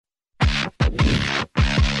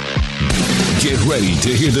Get ready to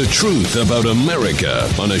hear the truth about America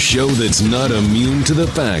on a show that's not immune to the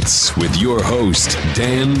facts with your host,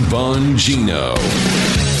 Dan Bongino.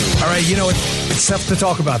 All right, it's tough to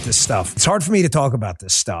talk about this stuff. It's hard for me to talk about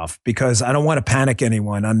this stuff because I don't want to panic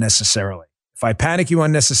anyone unnecessarily. If I panic you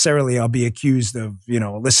unnecessarily, I'll be accused of,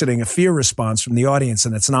 eliciting a fear response from the audience,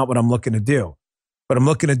 and that's not what I'm looking to do. What I'm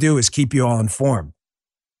looking to do is keep you all informed.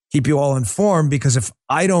 Keep you all informed because if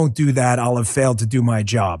I don't do that, I'll have failed to do my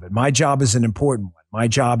job. And my job is an important one. My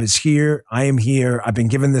job is here. I am here. I've been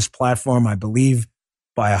given this platform, I believe,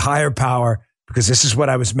 by a higher power because this is what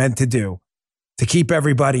I was meant to do, to keep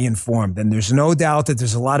everybody informed. And there's no doubt that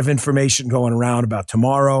there's a lot of information going around about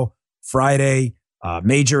tomorrow, Friday,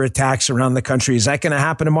 major attacks around the country. Is that going to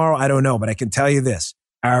happen tomorrow? I don't know, but I can tell you this.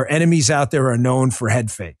 Our enemies out there are known for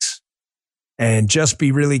head fakes. And just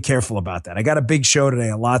be really careful about that. I got a big show today,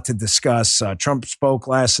 a lot to discuss. Trump spoke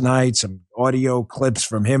last night, some audio clips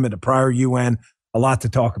from him at the prior UN, a lot to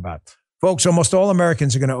talk about. Folks, almost all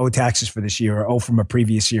Americans are going to owe taxes for this year or owe from a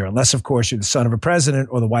previous year, unless, of course, you're the son of a president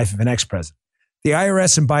or the wife of an ex-president. The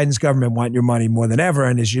IRS and Biden's government want your money more than ever.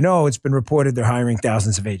 And as you know, it's been reported they're hiring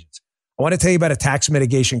thousands of agents. I want to tell you about a tax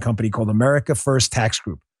mitigation company called America First Tax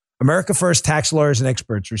Group. America First tax lawyers and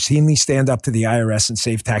experts routinely stand up to the IRS and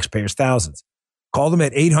save taxpayers thousands. Call them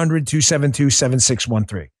at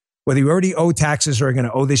 800-272-7613. Whether you already owe taxes or are going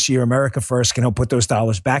to owe this year, America First can help put those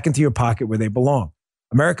dollars back into your pocket where they belong.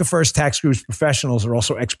 America First Tax Group's professionals are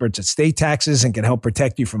also experts at state taxes and can help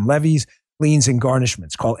protect you from levies, liens, and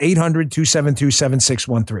garnishments. Call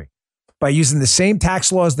 800-272-7613. By using the same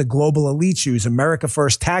tax laws the global elites use, America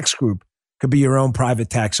First Tax Group could be your own private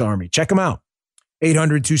tax army. Check them out.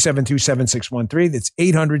 800-272-7613. That's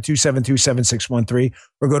 800-272-7613.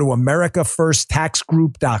 Or go to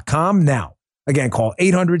AmericaFirstTaxGroup.com now. Again, call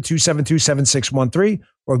 800-272-7613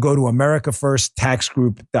 or go to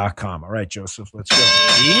AmericaFirstTaxGroup.com. All right, Joseph, let's go.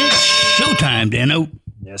 It's showtime, Dano.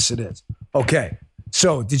 Yes, it is. Okay.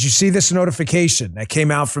 So did you see this notification that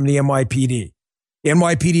came out from the NYPD? The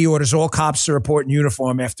NYPD orders all cops to report in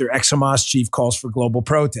uniform after ex-Hamas chief calls for global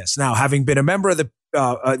protests. Now, having been a member of the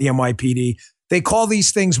NYPD, they call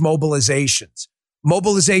these things mobilizations.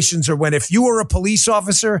 Mobilizations are when if you were a police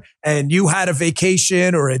officer and you had a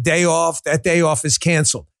vacation or a day off, that day off is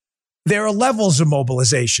canceled. There are levels of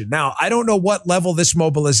mobilization. Now, I don't know what level this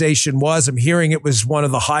mobilization was. I'm hearing it was one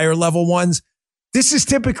of the higher level ones. This is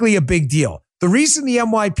typically a big deal. The reason the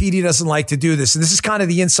NYPD doesn't like to do this, and this is kind of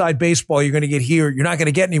the inside baseball you're going to get here, you're not going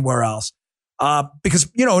to get anywhere else, because,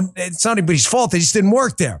 it's not anybody's fault. They just didn't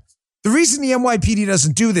work there. The reason the NYPD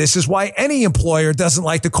doesn't do this is why any employer doesn't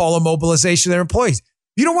like to call a mobilization of their employees.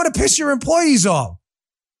 You don't want to piss your employees off.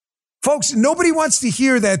 Folks, nobody wants to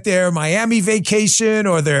hear that their Miami vacation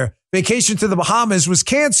or their vacation to the Bahamas was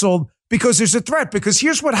canceled because there's a threat. Because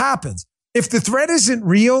here's what happens. If the threat isn't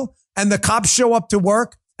real and the cops show up to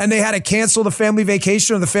work and they had to cancel the family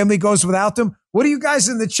vacation or the family goes without them, what do you guys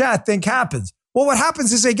in the chat think happens? Well, what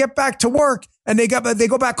happens is they get back to work and they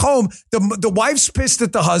go back home. The wife's pissed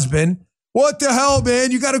at the husband. What the hell,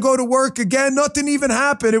 man? You got to go to work again. Nothing even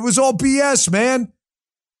happened. It was all BS, man.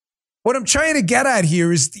 What I'm trying to get at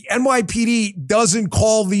here is the NYPD doesn't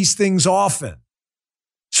call these things often.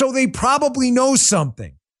 So they probably know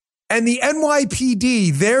something. And the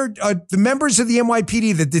NYPD, the members of the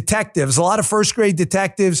NYPD, the detectives, a lot of first grade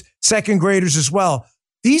detectives, second graders as well.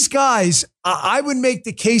 These guys, I would make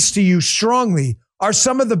the case to you strongly, are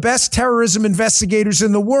some of the best terrorism investigators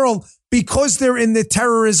in the world because they're in the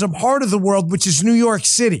terrorism heart of the world, which is New York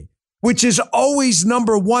City, which is always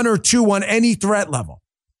number 1 or 2 on any threat level.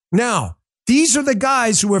 Now, these are the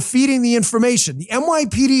guys who are feeding the information. The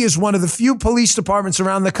NYPD is one of the few police departments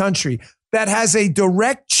around the country that has a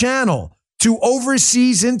direct channel to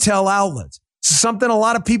overseas intel outlets. It's something a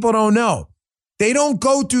lot of people don't know. They don't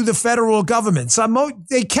go through the federal government.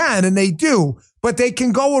 They can, and they do, but they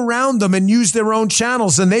can go around them and use their own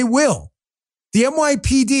channels, and they will. The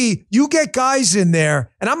NYPD, you get guys in there,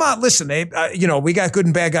 and I'm not, listen, we got good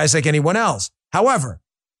and bad guys like anyone else. However,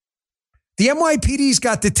 the NYPD's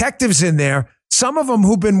got detectives in there, some of them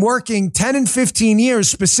who've been working 10 and 15 years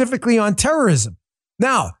specifically on terrorism.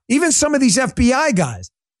 Now, even some of these FBI guys,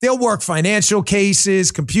 they'll work financial cases,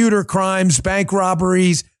 computer crimes, bank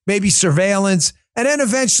robberies, maybe surveillance, and then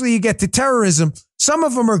eventually you get to terrorism. Some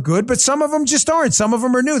of them are good, but some of them just aren't. Some of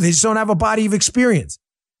them are new. They just don't have a body of experience.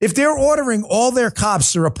 If they're ordering all their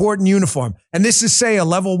cops to report in uniform, and this is, say, a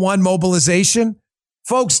level 1 mobilization,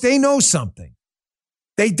 folks, they know something.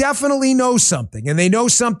 They definitely know something, and they know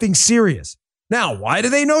something serious. Now, why do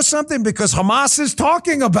they know something? Because Hamas is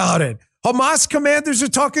talking about it. Hamas commanders are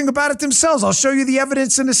talking about it themselves. I'll show you the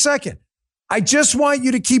evidence in a second. I just want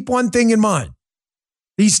you to keep one thing in mind.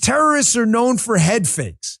 These terrorists are known for head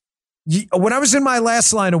fakes. When I was in my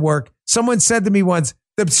last line of work, someone said to me once,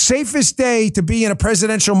 the safest day to be in a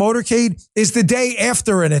presidential motorcade is the day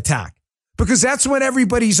after an attack, because that's when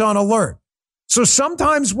everybody's on alert. So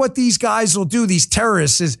sometimes what these guys will do, these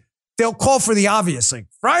terrorists, is they'll call for the obvious, like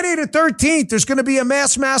Friday the 13th, there's going to be a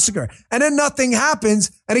mass massacre. And then nothing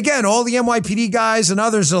happens. And again, all the NYPD guys and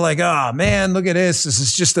others are like, oh man, look at this. This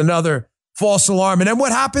is just another false alarm. And then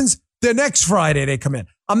what happens? The next Friday they come in.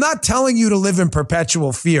 I'm not telling you to live in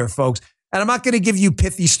perpetual fear, folks. And I'm not going to give you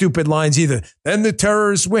pithy, stupid lines either. Then the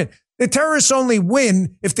terrorists win. The terrorists only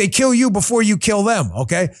win if they kill you before you kill them,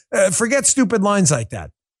 okay? Forget stupid lines like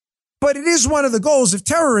that. But it is one of the goals of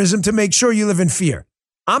terrorism to make sure you live in fear.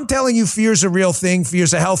 I'm telling you, fear's a real thing.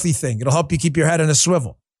 Fear's a healthy thing. It'll help you keep your head on a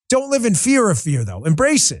swivel. Don't live in fear of fear, though.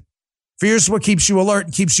 Embrace it. Fear's what keeps you alert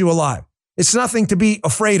and keeps you alive. It's nothing to be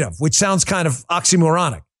afraid of, which sounds kind of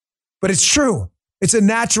oxymoronic. But it's true. It's a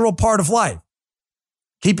natural part of life.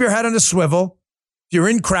 Keep your head on a swivel. If you're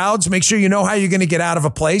in crowds, make sure you know how you're going to get out of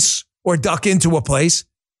a place or duck into a place.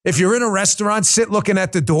 If you're in a restaurant, sit looking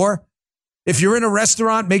at the door. If you're in a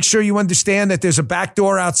restaurant, make sure you understand that there's a back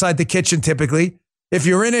door outside the kitchen typically. If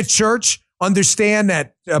you're in a church, understand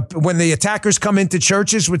that when the attackers come into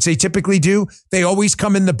churches, which they typically do, they always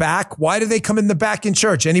come in the back. Why do they come in the back in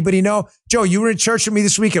church? Anybody know? Joe, you were in church with me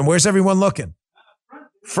this weekend. Where's everyone looking?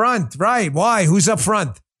 Front, right. Why? Who's up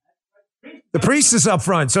front? The priest is up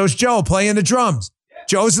front. So is Joe playing the drums.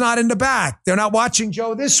 Joe's not in the back. They're not watching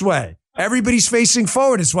Joe this way. Everybody's facing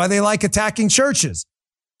forward. It's why they like attacking churches.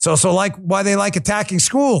 It's also like why they like attacking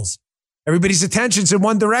schools. Everybody's attention's in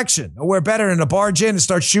one direction. Nowhere better than to barge in and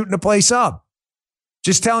start shooting the place up.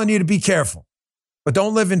 Just telling you to be careful. But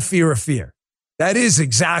don't live in fear of fear. That is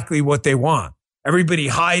exactly what they want. Everybody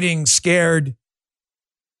hiding, scared.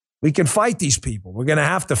 We can fight these people. We're going to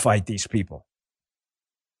have to fight these people.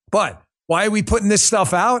 But why are we putting this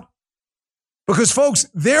stuff out? Because, folks,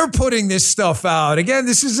 they're putting this stuff out. Again,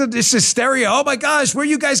 this is hysteria. Oh, my gosh, where are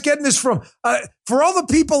you guys getting this from? For all the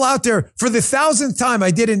people out there, for the 1,000th time,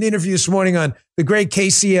 I did an interview this morning on the great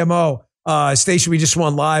KCMO station we just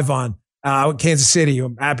won live on out in Kansas City.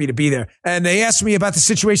 I'm happy to be there. And they asked me about the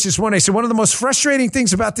situation this morning. I said, one of the most frustrating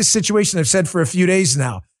things about this situation I've said for a few days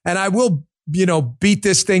now, and I will, beat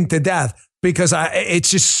this thing to death because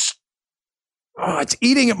it's just, it's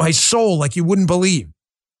eating at my soul like you wouldn't believe.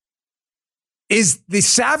 Is the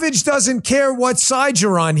savage doesn't care what side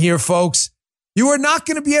you're on here, folks. You are not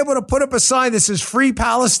going to be able to put up a sign that says Free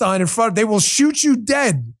Palestine in front. They will shoot you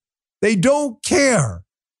dead. They don't care.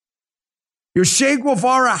 Your Che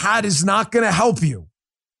Guevara hat is not going to help you.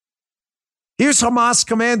 Here's Hamas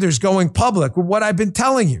commanders going public with what I've been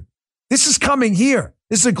telling you. This is coming here.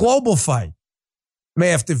 This is a global fight. I may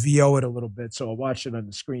have to VO it a little bit, so I'll watch it on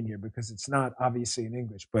the screen here because it's not obviously in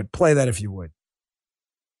English, but play that if you would.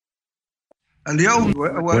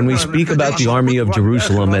 When we speak about the army of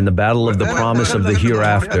Jerusalem and the battle of the promise of the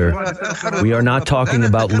hereafter, we are not talking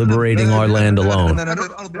about liberating our land alone,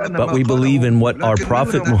 but we believe in what our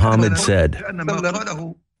Prophet Muhammad said.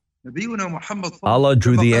 Allah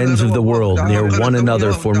drew the ends of the world near one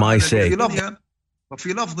another for my sake,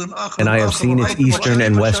 and I have seen its eastern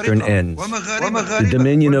and western ends. The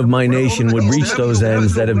dominion of my nation would reach those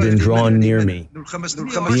ends that have been drawn near me.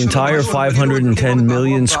 The entire 510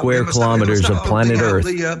 million square kilometers of planet Earth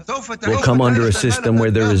will come under a system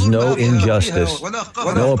where there is no injustice,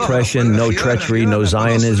 no oppression, no treachery, no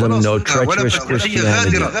Zionism, no treacherous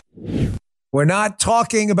Christianity. We're not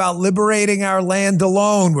talking about liberating our land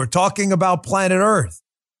alone. We're talking about planet Earth.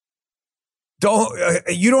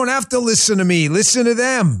 You don't have to listen to me. Listen to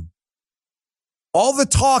them. All the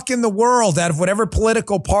talk in the world out of whatever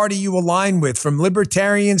political party you align with, from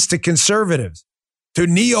libertarians to conservatives to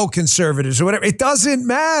neoconservatives or whatever, it doesn't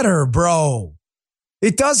matter, bro.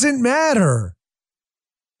 It doesn't matter.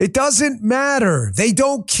 It doesn't matter. They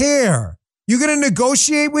don't care. You going to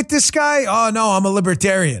negotiate with this guy? Oh, no, I'm a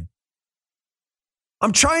libertarian.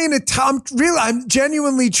 I'm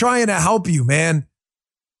genuinely trying to help you, man.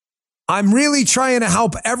 I'm really trying to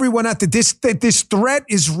help everyone out. This threat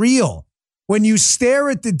is real. When you stare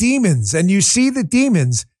at the demons and you see the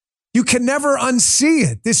demons, you can never unsee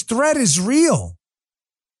it. This threat is real.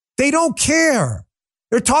 They don't care.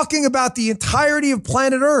 They're talking about the entirety of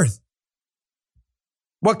planet Earth.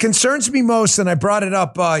 What concerns me most, and I brought it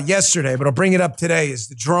up yesterday, but I'll bring it up today, is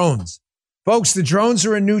the drones. Folks, the drones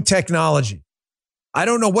are a new technology. I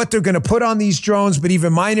don't know what they're going to put on these drones, but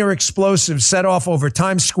even minor explosives set off over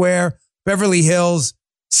Times Square, Beverly Hills,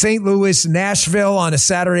 St. Louis, Nashville on a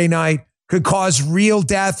Saturday night could cause real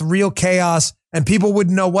death, real chaos, and people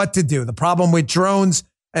wouldn't know what to do. The problem with drones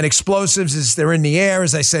and explosives is they're in the air,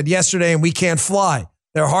 as I said yesterday, and we can't fly.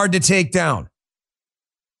 They're hard to take down.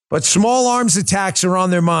 But small arms attacks are on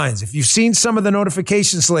their minds. If you've seen some of the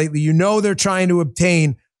notifications lately, you know they're trying to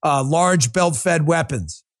obtain large belt-fed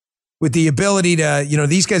weapons with the ability to,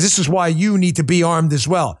 these guys, this is why you need to be armed as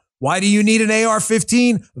well. Why do you need an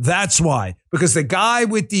AR-15? That's why. Because the guy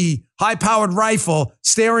with the high-powered rifle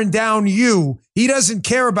staring down you, he doesn't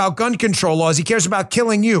care about gun control laws. He cares about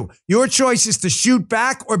killing you. Your choice is to shoot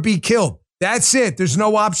back or be killed. That's it. There's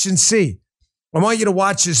no option C. I want you to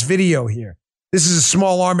watch this video here. This is a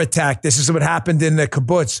small arm attack. This is what happened in the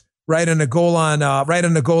kibbutz right on the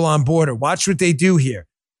Golan border. Watch what they do here.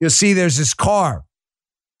 You'll see there's this car.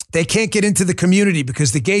 They can't get into the community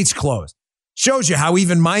because the gate's closed. Shows you how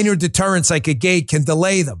even minor deterrents like a gate can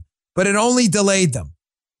delay them. But it only delayed them.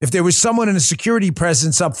 If there was someone in a security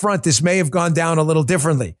presence up front, this may have gone down a little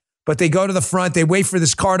differently. But they go to the front. They wait for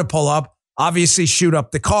this car to pull up. Obviously shoot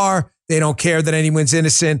up the car. They don't care that anyone's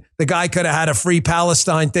innocent. The guy could have had a free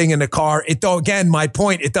Palestine thing in the car. Again, my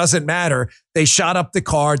point, it doesn't matter. They shot up the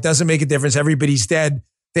car. It doesn't make a difference. Everybody's dead.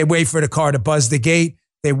 They wait for the car to buzz the gate.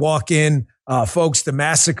 They walk in. Folks, the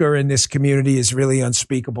massacre in this community is really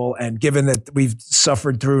unspeakable. And given that we've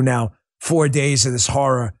suffered through now 4 days of this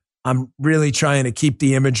horror, I'm really trying to keep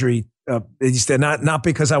the imagery. Not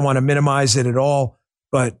because I want to minimize it at all,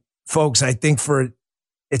 but folks, I think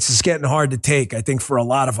it's just getting hard to take. I think for a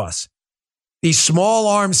lot of us, these small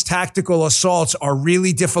arms tactical assaults are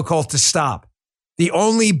really difficult to stop. The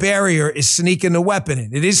only barrier is sneaking the weapon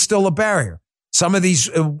in. It is still a barrier. Some of these,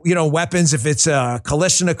 weapons, if it's a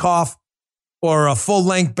Kalashnikov or a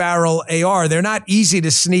full-length barrel AR, they're not easy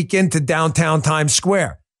to sneak into downtown Times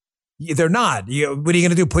Square. They're not. What are you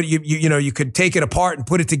going to do? You could take it apart and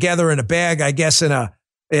put it together in a bag, I guess, in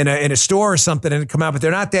a store or something and come out, but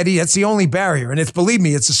they're not that easy. That's the only barrier. And believe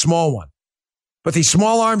me, it's a small one. But these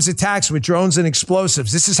small arms attacks with drones and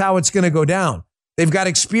explosives, this is how it's going to go down. They've got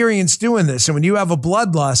experience doing this. And when you have a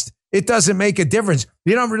bloodlust, it doesn't make a difference.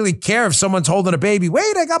 You don't really care if someone's holding a baby.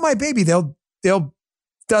 Wait, I got my baby.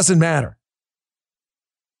 Doesn't matter.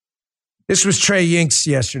 This was Trey Yingst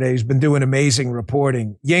yesterday. He's been doing amazing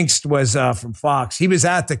reporting. Yingst was from Fox. He was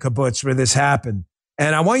at the kibbutz where this happened.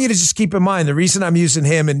 And I want you to just keep in mind, the reason I'm using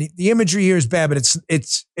him, and the imagery here is bad, but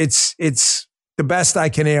it's the best I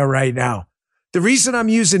can air right now. The reason I'm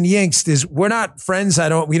using Yingst is we're not friends.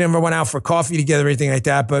 We never went out for coffee together or anything like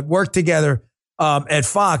that, but worked together at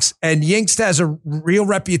Fox. And Yingst has a real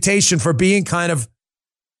reputation for being kind of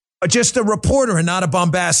just a reporter and not a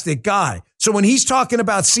bombastic guy. So when he's talking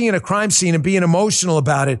about seeing a crime scene and being emotional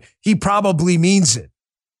about it, he probably means it.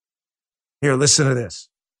 Here, listen to this.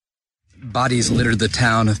 Bodies littered the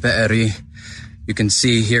town of Be'eri. You can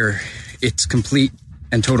see here, it's complete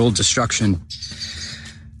and total destruction.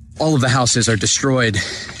 All of the houses are destroyed.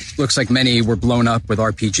 Looks like many were blown up with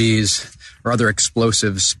RPGs or other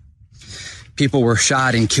explosives. People were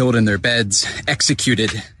shot and killed in their beds,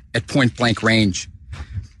 executed at point-blank range.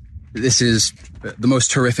 This is the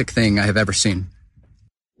most horrific thing I have ever seen.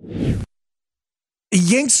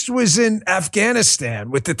 Yingst was in Afghanistan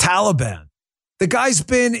with the Taliban. The guy's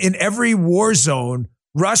been in every war zone,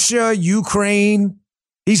 Russia, Ukraine.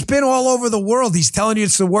 He's been all over the world. He's telling you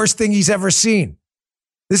it's the worst thing he's ever seen.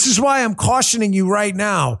 This is why I'm cautioning you right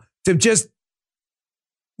now to to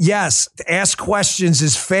ask questions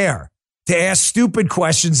is fair. To ask stupid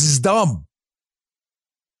questions is dumb.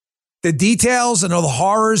 The details and all the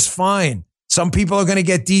horrors, fine. Some people are going to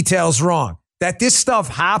get details wrong. That this stuff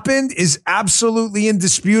happened is absolutely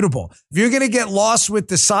indisputable. If you're going to get lost with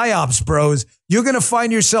the PSYOPs bros, you're going to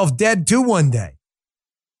find yourself dead too one day.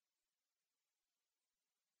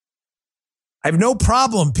 I have no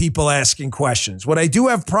problem people asking questions. What I do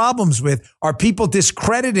have problems with are people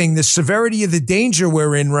discrediting the severity of the danger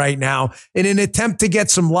we're in right now in an attempt to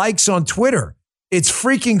get some likes on Twitter. It's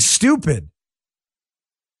freaking stupid.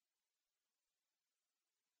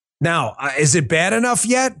 Now, is it bad enough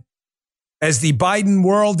yet? As the Biden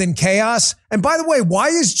world in chaos? And by the way, why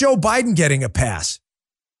is Joe Biden getting a pass?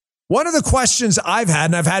 One of the questions I've had,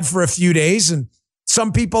 and I've had for a few days, and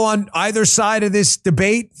some people on either side of this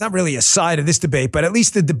debate, it's not really a side of this debate, but at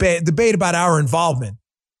least the debate about our involvement,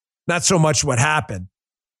 not so much what happened.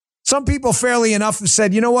 Some people fairly enough have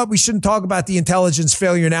said, you know what, we shouldn't talk about the intelligence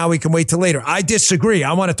failure now. We can wait till later. I disagree.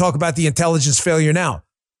 I want to talk about the intelligence failure now.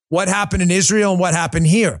 What happened in Israel and what happened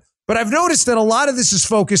here. But I've noticed that a lot of this is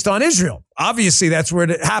focused on Israel. Obviously, that's where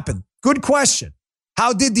it happened. Good question.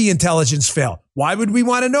 How did the intelligence fail? Why would we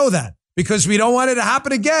want to know that? Because we don't want it to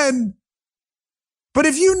happen again. But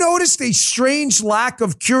have you noticed a strange lack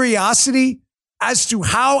of curiosity as to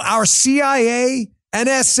how our CIA,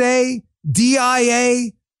 NSA,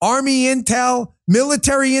 DIA, Army intel,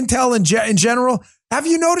 military intel in general, have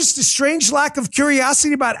you noticed a strange lack of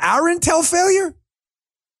curiosity about our intel failure?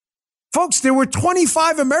 Folks, there were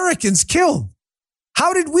 25 Americans killed.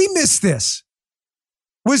 How did we miss this?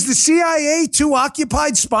 Was the CIA too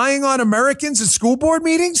occupied spying on Americans at school board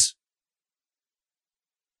meetings?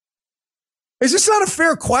 Is this not a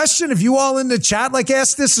fair question if you all in the chat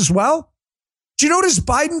ask this as well? Do you notice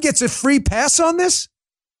Biden gets a free pass on this?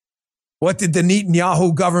 What did the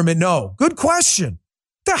Netanyahu government know? Good question.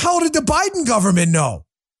 The hell did the Biden government know?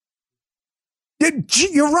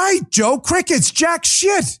 You're right, Joe. Crickets, jack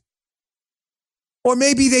shit. Or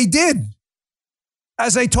maybe they did,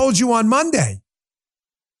 as I told you on Monday,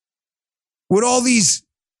 with all these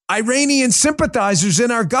Iranian sympathizers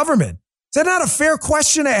in our government. Is that not a fair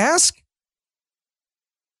question to ask?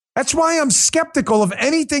 That's why I'm skeptical of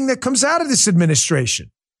anything that comes out of this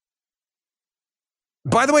administration.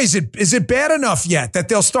 By the way, is it bad enough yet that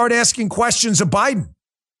they'll start asking questions of Biden?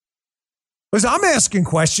 Because I'm asking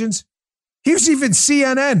questions. Here's even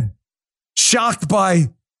CNN shocked by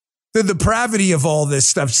the depravity of all this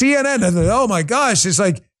stuff. CNN, oh my gosh, it's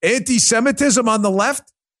like anti-Semitism on the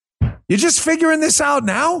left. You're just figuring this out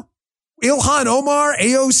now? Ilhan Omar,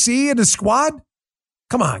 AOC, and the squad?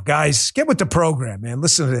 Come on, guys, get with the program, man.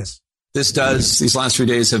 Listen to this. These last few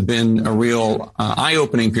days have been a real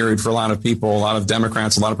eye-opening period for a lot of people, a lot of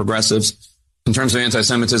Democrats, a lot of progressives in terms of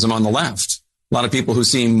anti-Semitism on the left. A lot of people who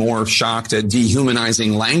seem more shocked at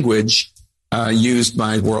dehumanizing language used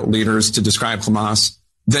by world leaders to describe Hamas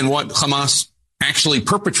than what Hamas actually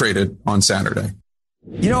perpetrated on Saturday.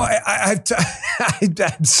 You know,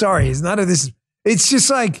 I'm sorry. It's none of this. It's just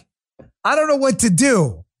like, I don't know what to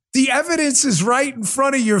do. The evidence is right in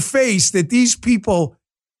front of your face that these people,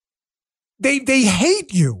 they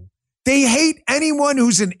hate you. They hate anyone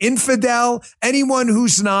who's an infidel, anyone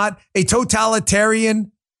who's not a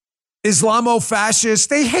totalitarian, Islamo-fascist.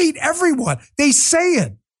 They hate everyone. They say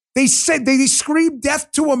it. They scream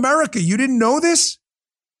death to America. You didn't know this?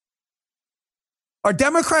 Are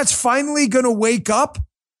Democrats finally going to wake up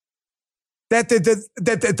that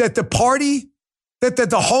the party, that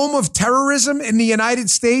the home of terrorism in the United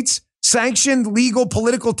States, sanctioned legal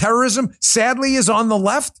political terrorism, sadly is on the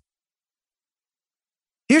left?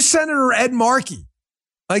 Here's Senator Ed Markey.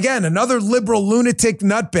 Again, another liberal lunatic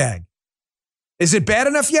nutbag. Is it bad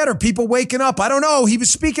enough yet? Are people waking up? I don't know. He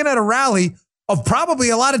was speaking at a rally of probably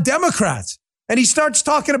a lot of Democrats. And he starts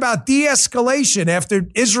talking about de-escalation after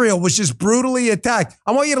Israel was just brutally attacked.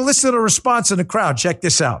 I want you to listen to the response in the crowd. Check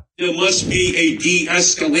this out. There must be a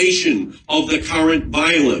de-escalation of the current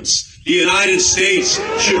violence. The United States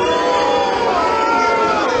should...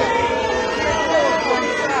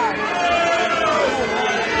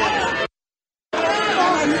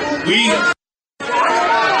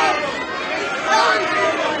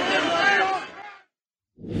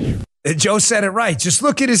 Joe said it right. Just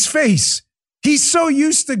look at his face. He's so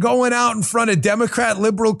used to going out in front of Democrat,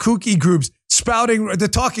 liberal, kooky groups, spouting the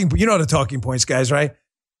talking, you know the talking points, guys, right?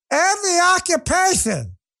 And the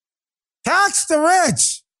occupation, tax the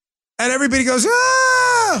rich. And everybody goes,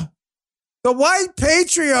 ah, the white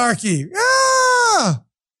patriarchy, ah,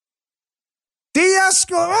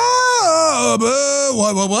 de-escalate,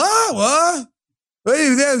 what?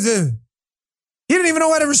 He didn't even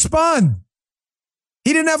know how to respond.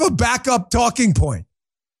 He didn't have a backup talking point.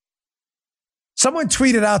 Someone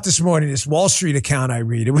tweeted out this morning, this Wall Street account I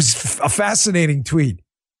read. It was a fascinating tweet.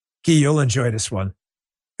 Key, you'll enjoy this one.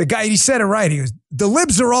 The guy, he said it right. He goes, the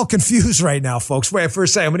libs are all confused right now, folks. Wait, for a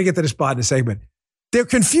second, I'm going to get to this part in a segment. They're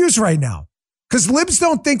confused right now because libs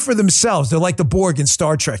don't think for themselves. They're like the Borg in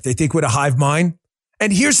Star Trek. They think with a hive mind.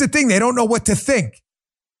 And here's the thing. They don't know what to think.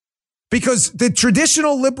 Because the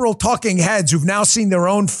traditional liberal talking heads who've now seen their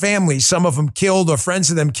own families, some of them killed or friends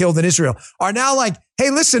of them killed in Israel, are now like, hey,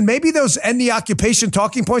 listen, maybe those end the occupation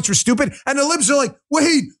talking points were stupid. And the libs are like,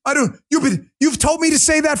 wait, you've told me to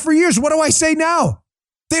say that for years. What do I say now?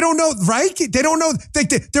 They don't know, right? They don't know.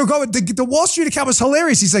 They're going, the Wall Street account was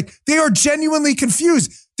hilarious. He's like, they are genuinely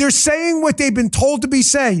confused. They're saying what they've been told to be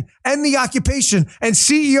saying, end the occupation. And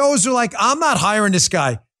CEOs are like, I'm not hiring this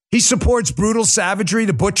guy. He supports brutal savagery,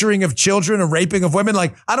 the butchering of children and raping of women.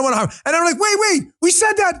 Like, I don't want to harm. And I'm like, wait, we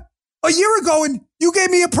said that a year ago and you gave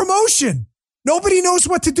me a promotion. Nobody knows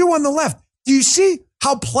what to do on the left. Do you see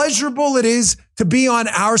how pleasurable it is to be on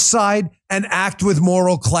our side and act with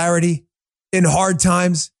moral clarity in hard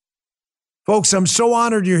times? Folks, I'm so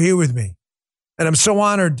honored you're here with me. And I'm so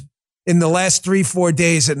honored in the last 3-4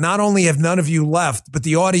 days that not only have none of you left, but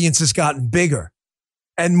the audience has gotten bigger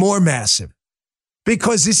and more massive.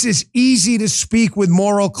 because this is easy to speak with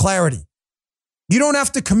moral clarity. You don't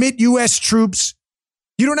have to commit U.S. troops.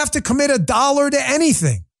 You don't have to commit $1 to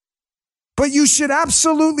anything. But you should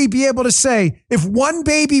absolutely be able to say, if one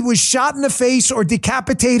baby was shot in the face or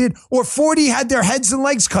decapitated or 40 had their heads and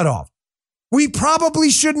legs cut off, we probably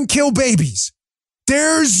shouldn't kill babies.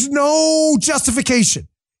 There's no justification.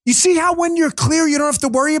 You see how when you're clear, you don't have to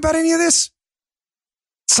worry about any of this?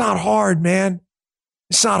 It's not hard, man.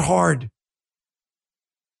 It's not hard.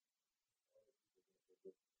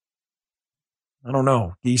 I don't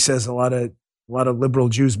know. He says a lot of liberal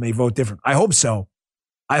Jews may vote different. I hope so.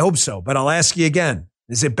 But I'll ask you again.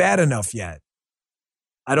 Is it bad enough yet?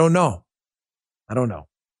 I don't know. I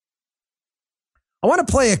want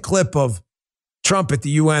to play a clip of Trump at the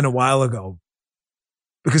UN a while ago.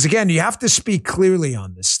 Because again, you have to speak clearly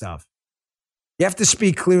on this stuff. And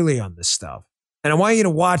I want you to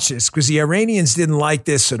watch this because the Iranians didn't like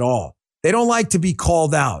this at all. They don't like to be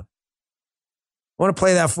called out. I want to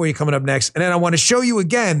play that for you coming up next. And then I want to show you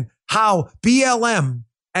again how BLM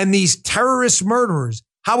and these terrorist murderers,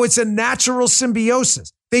 how it's a natural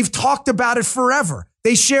symbiosis. They've talked about it forever.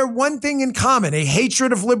 They share one thing in common, a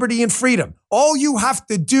hatred of liberty and freedom. All you have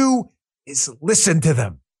to do is listen to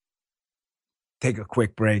them. Take a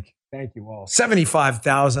quick break. Thank you all.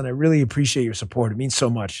 75,000. I really appreciate your support. It means so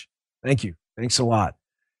much. Thank you. Thanks a lot.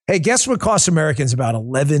 Hey, guess what costs Americans about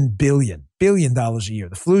 $11 billion a year?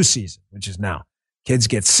 The flu season, which is now. Kids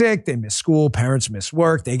get sick. They miss school. Parents miss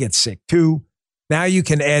work. They get sick too. Now you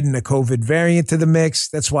can add in a COVID variant to the mix.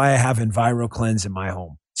 That's why I have EnviroKlenz in my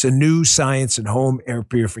home. It's a new science and home air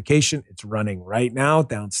purification. It's running right now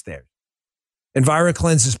downstairs.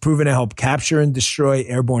 EnviroKlenz is proven to help capture and destroy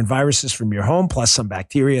airborne viruses from your home, plus some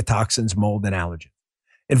bacteria, toxins, mold, and allergens.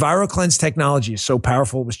 EnviroKlenz technology is so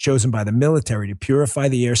powerful it was chosen by the military to purify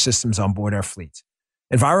the air systems on board our fleets.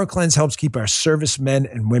 EnviroKlenz helps keep our servicemen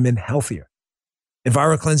and women healthier.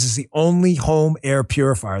 EnviroKlenz is the only home air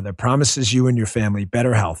purifier that promises you and your family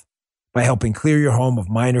better health by helping clear your home of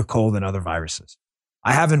minor cold and other viruses.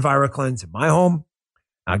 I have EnviroKlenz in my home.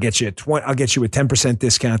 I'll get you a 10%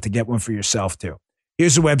 discount to get one for yourself too.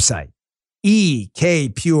 Here's the website,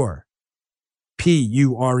 ekpure.com,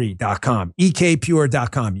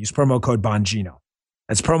 ekpure.com. Use promo code Bongino.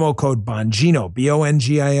 That's promo code Bongino,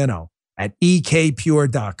 Bongino, at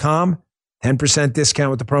ekpure.com. 10% discount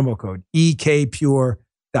with the promo code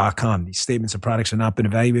ekpure.com. These statements of products have not been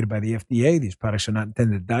evaluated by the FDA. These products are not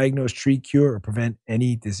intended to diagnose, treat, cure, or prevent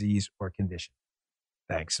any disease or condition.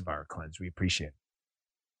 Thanks, EnviroKlenz. We appreciate it.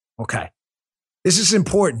 Okay. This is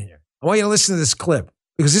important here. I want you to listen to this clip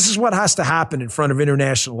because this is what has to happen in front of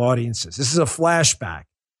international audiences. This is a flashback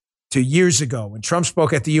to years ago when Trump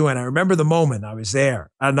spoke at the UN. I remember the moment I was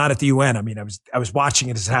there. Not at the UN. I mean, I was watching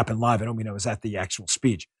it as it happened live. I don't mean I was at the actual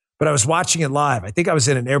speech, but I was watching it live. I think I was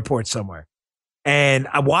in an airport somewhere. And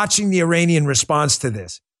watching the Iranian response to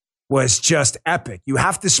this was just epic. You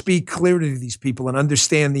have to speak clearly to these people and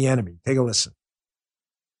understand the enemy. Take a listen.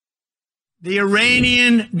 The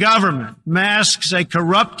Iranian government masks a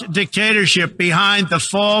corrupt dictatorship behind the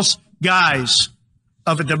false guise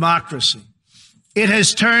of a democracy. It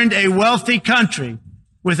has turned a wealthy country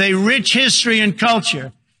with a rich history and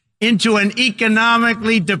culture into an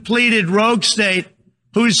economically depleted rogue state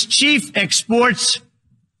whose chief exports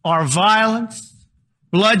are violence,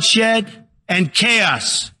 bloodshed, and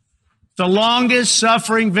chaos. The longest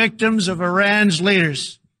suffering victims of Iran's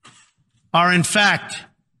leaders are, in fact,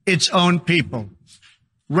 its own people.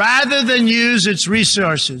 Rather than use its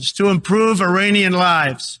resources to improve Iranian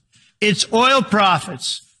lives, its oil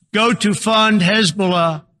profits go to fund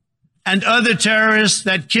Hezbollah and other terrorists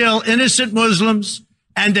that kill innocent Muslims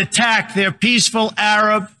and attack their peaceful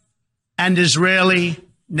Arab and Israeli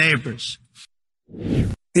neighbors.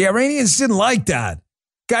 The Iranians didn't like that.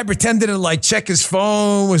 Guy pretended to like check his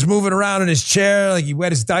phone, was moving around in his chair like he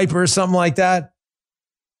wet his diaper or something like that.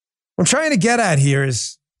 What I'm trying to get at here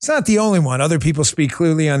is it's not the only one. Other people speak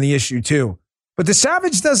clearly on the issue too. But the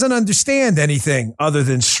savage doesn't understand anything other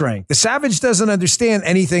than strength. The savage doesn't understand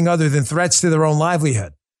anything other than threats to their own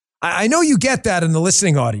livelihood. I know you get that in the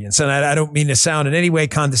listening audience, and I don't mean to sound in any way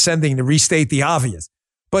condescending to restate the obvious.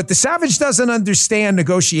 But the savage doesn't understand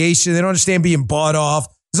negotiation. They don't understand being bought off.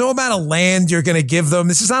 There's no amount of land you're going to give them.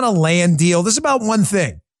 This is not a land deal. This is about one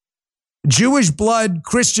thing. Jewish blood,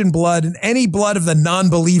 Christian blood, and any blood of the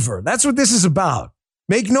non-believer. That's what this is about.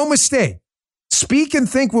 Make no mistake. Speak and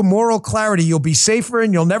think with moral clarity. You'll be safer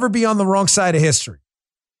and you'll never be on the wrong side of history.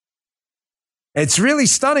 It's really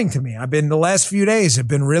stunning to me. The last few days have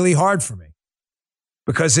been really hard for me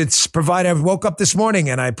because it's provided. I woke up this morning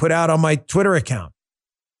and I put out on my Twitter account.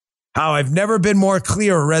 how I've never been more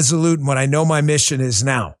clear or resolute in what I know my mission is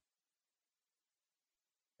now.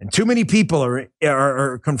 And too many people are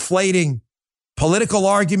conflating political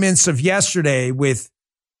arguments of yesterday with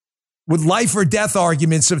life or death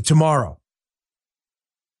arguments of tomorrow.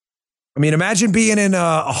 I mean, imagine being in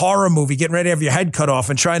a horror movie, getting ready to have your head cut off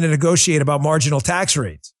and trying to negotiate about marginal tax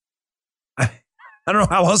rates. I don't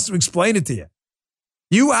know how else to explain it to you.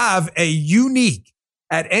 You have a unique,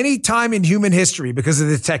 at any time in human history because of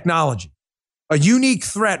the technology, a unique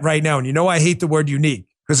threat right now. And you know I hate the word unique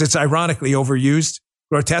because it's ironically overused,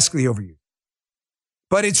 grotesquely overused.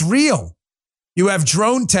 But it's real. You have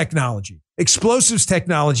drone technology. Explosives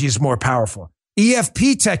technology is more powerful.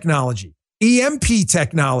 EFP technology. EMP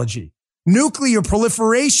technology. Nuclear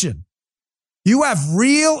proliferation. You have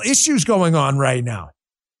real issues going on right now.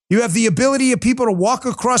 You have the ability of people to walk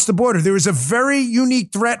across the border. There is a very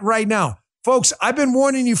unique threat right now. Folks, I've been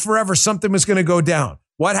warning you forever something was going to go down.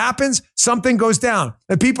 What happens? Something goes down.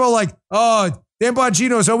 And people are like, oh, Dan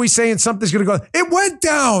Bongino is always saying something's going to go. It went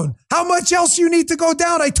down. How much else you need to go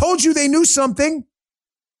down? I told you they knew something.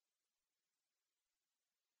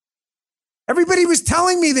 Everybody was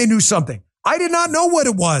telling me they knew something. I did not know what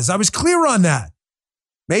it was. I was clear on that.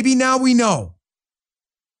 Maybe now we know.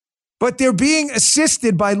 But they're being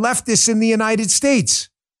assisted by leftists in the United States.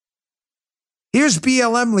 Here's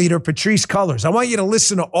BLM leader Patrisse Cullors. I want you to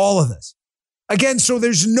listen to all of this. Again, so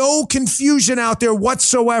there's no confusion out there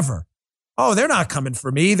whatsoever. Oh, they're not coming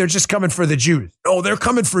for me. They're just coming for the Jews. No, they're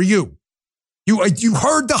coming for you. You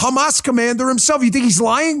heard the Hamas commander himself. You think he's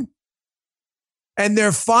lying? And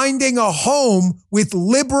they're finding a home with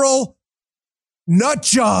liberal nut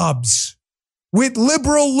jobs, with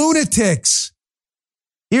liberal lunatics.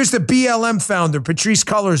 Here's the BLM founder, Patrisse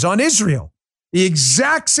Cullors, on Israel. The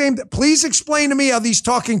exact same. Please explain to me how these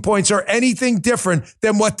talking points are anything different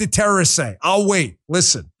than what the terrorists say. I'll wait.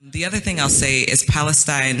 Listen. The other thing I'll say is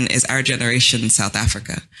Palestine is our generation South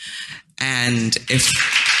Africa. And if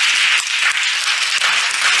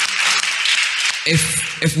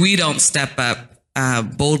we don't step up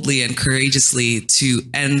boldly and courageously to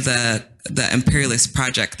end the imperialist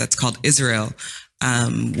project that's called Israel,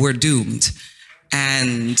 we're doomed.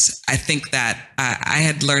 And I think that I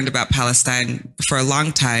had learned about Palestine for a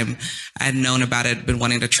long time. I had known about it, been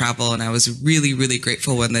wanting to travel, and I was really, really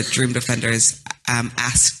grateful when the Dream Defenders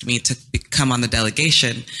asked me to come on the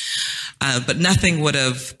delegation. But nothing would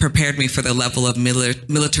have prepared me for the level of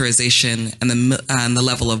militarization and the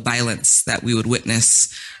level of violence that we would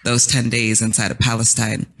witness those 10 days inside of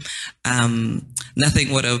Palestine.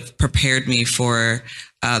 Nothing would have prepared me for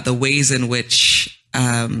the ways in which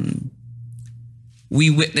we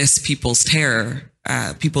witness people's terror.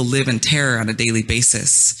 People live in terror on a daily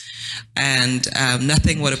basis. And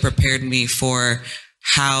nothing would have prepared me for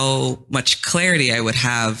how much clarity I would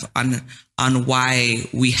have on why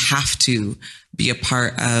we have to be a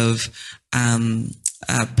part of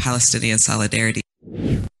Palestinian solidarity.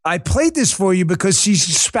 I played this for you because she's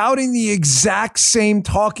spouting the exact same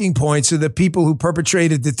talking points of the people who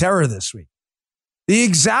perpetrated the terror this week. The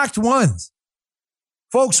exact ones.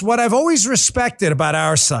 Folks, what I've always respected about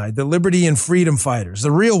our side, the liberty and freedom fighters,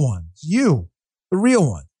 the real ones, you, the real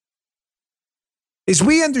one, is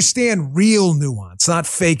we understand real nuance, not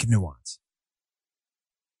fake nuance.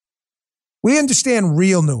 We understand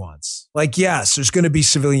real nuance. Like, yes, there's going to be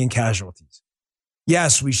civilian casualties.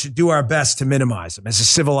 Yes, we should do our best to minimize them as a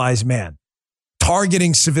civilized man.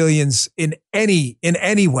 Targeting civilians in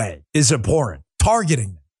any way is abhorrent.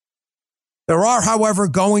 Targeting them. There are, however,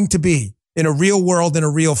 going to be, in a real world, in a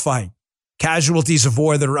real fight, casualties of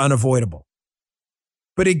war that are unavoidable.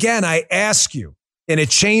 But again, I ask you, in a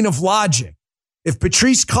chain of logic, if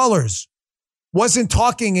Patrisse Cullors wasn't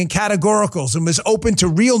talking in categoricals and was open to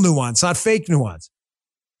real nuance, not fake nuance,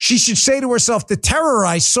 she should say to herself, the terror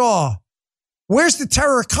I saw, where's the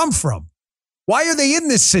terror come from? Why are they in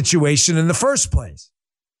this situation in the first place?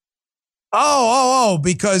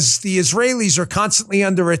 Because the Israelis are constantly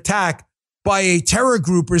under attack by a terror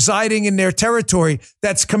group residing in their territory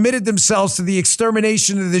that's committed themselves to the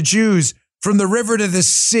extermination of the Jews from the river to the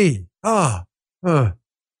sea. Kind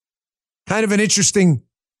of an interesting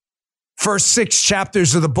first 6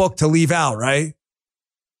 chapters of the book to leave out, right?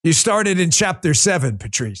 You started in chapter 7,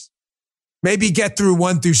 Patrisse. Maybe get through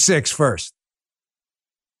 1 through 6 first.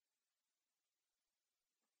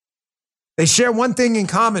 They share one thing in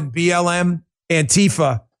common, BLM,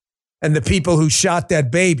 Antifa, and the people who shot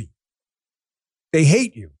that baby. They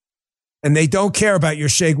hate you, and they don't care about your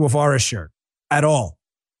Che Guevara shirt at all,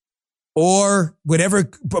 or whatever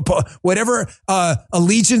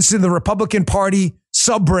allegiance in the Republican Party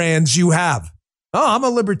sub-brands you have. Oh, I'm a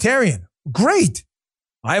libertarian. Great.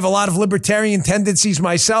 I have a lot of libertarian tendencies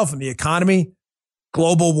myself in the economy,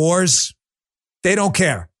 global wars. They don't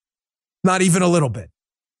care. Not even a little bit.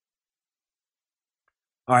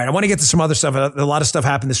 All right, I want to get to some other stuff. A lot of stuff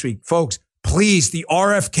happened this week. Folks, please, the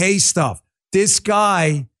RFK stuff. This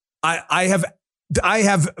guy, I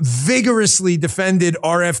have vigorously defended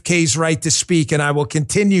RFK's right to speak, and I will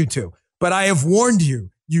continue to. But I have warned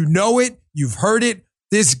you. You know it. You've heard it.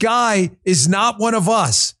 This guy is not one of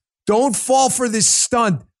us. Don't fall for this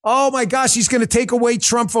stunt. Oh, my gosh, he's going to take away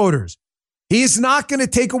Trump voters. He is not going to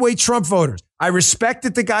take away Trump voters. I respect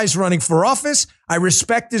that the guy's running for office. I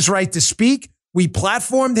respect his right to speak. We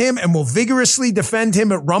platformed him and will vigorously defend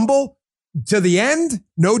him at Rumble to the end.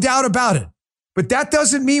 No doubt about it. But that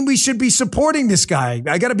doesn't mean we should be supporting this guy.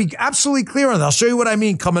 I got to be absolutely clear on that. I'll show you what I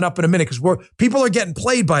mean coming up in a minute because people are getting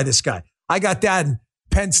played by this guy. I got that in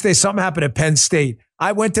Penn State. Something happened at Penn State.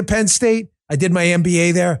 I went to Penn State. I did my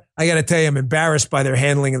MBA there. I got to tell you, I'm embarrassed by their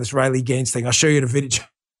handling of this Riley Gaines thing. I'll show you the video.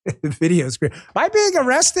 The video is great. Am I being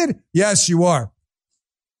arrested? Yes, you are.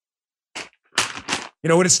 You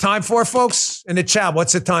know what it's time for, folks? In the chat,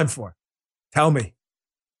 what's it time for? Tell me.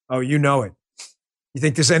 Oh, you know it. You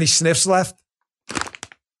think there's any sniffs left?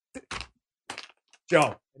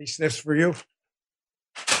 Joe, any sniffs for you?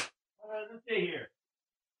 Let's see here.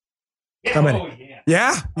 Yeah, come in. Oh, yeah.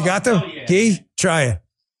 Yeah? You got them? Yeah. Gee, try it.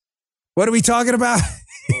 What are we talking about?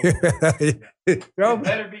 It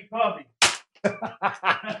better be coffee.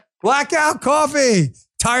 Blackout coffee.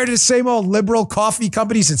 Tired of the same old liberal coffee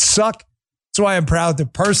companies that suck? That's why I'm proud to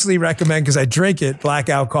personally recommend, because I drink it,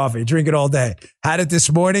 Blackout coffee. I drink it all day. Had it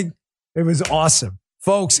this morning. It was awesome.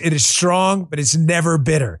 Folks, it is strong, but it's never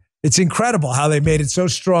bitter. It's incredible how they made it so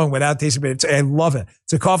strong without tasting bitter. I love it.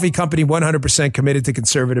 It's a coffee company 100% committed to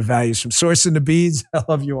conservative values. From sourcing the beans. I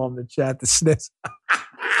love you all in the chat. The sniffs.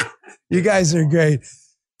 You guys are great.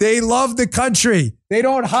 They love the country. They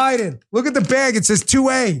don't hide it. Look at the bag. It says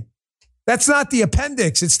 2A. That's not the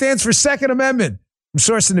appendix. It stands for Second Amendment. From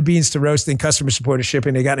sourcing the beans to roasting, customer support to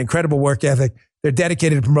shipping, they got an incredible work ethic. They're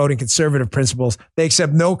dedicated to promoting conservative principles. They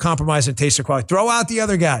accept no compromise in taste or quality. Throw out the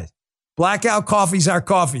other guys. Blackout Coffee's our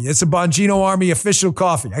coffee. It's a Bongino Army official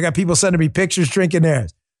coffee. I got people sending me pictures drinking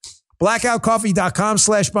theirs.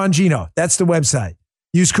 Blackoutcoffee.com/Bongino. That's the website.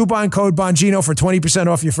 Use coupon code Bongino for 20%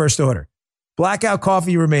 off your first order. Blackout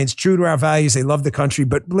Coffee remains true to our values. They love the country.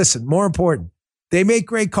 But listen, more important, they make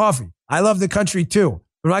great coffee. I love the country too.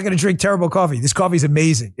 I'm not going to drink terrible coffee. This coffee is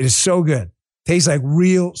amazing. It is so good. Tastes like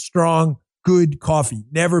real, strong, good coffee.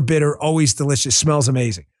 Never bitter, always delicious. Smells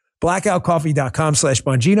amazing.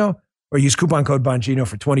 Blackoutcoffee.com/Bongino or use coupon code Bongino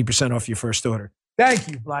for 20% off your first order.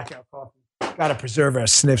 Thank you, Blackout Coffee. Got to preserve our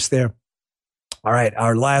sniffs there. All right,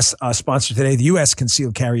 our last sponsor today, the U.S.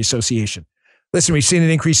 Concealed Carry Association. Listen, we've seen an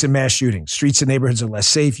increase in mass shootings. Streets and neighborhoods are less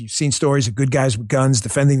safe. You've seen stories of good guys with guns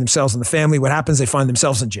defending themselves and the family. What happens? They find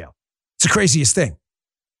themselves in jail. It's the craziest thing.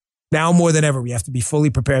 Now more than ever, we have to be fully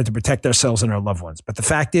prepared to protect ourselves and our loved ones. But the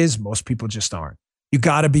fact is, most people just aren't. You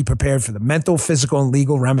got to be prepared for the mental, physical, and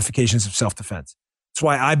legal ramifications of self-defense. That's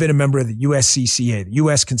why I've been a member of the USCCA, the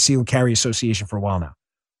U.S. Concealed Carry Association, for a while now.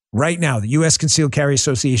 Right now, the U.S. Concealed Carry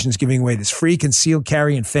Association is giving away this free concealed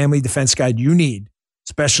carry and family defense guide you need,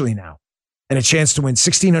 especially now, and a chance to win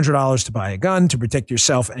 $1,600 to buy a gun to protect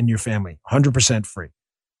yourself and your family, 100% free.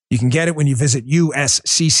 You can get it when you visit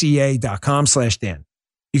uscca.com/Dan.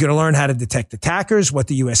 You're going to learn how to detect attackers, what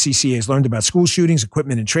the USCCA has learned about school shootings,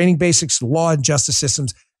 equipment and training basics, the law and justice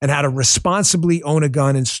systems, and how to responsibly own a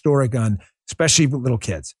gun and store a gun, especially with little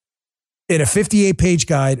kids. In a 58-page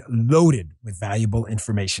guide loaded with valuable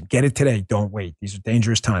information. Get it today. Don't wait. These are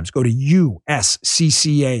dangerous times. Go to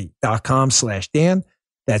uscca.com/Dan.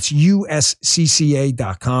 That's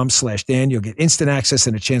uscca.com/Dan. You'll get instant access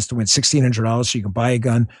and a chance to win $1,600 so you can buy a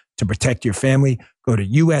gun to protect your family. Go to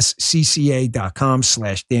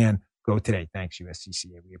uscca.com/Dan. Go today. Thanks,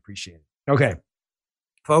 USCCA. We appreciate it. Okay.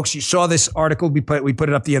 Folks, you saw this article. We put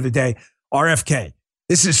it up the other day. RFK.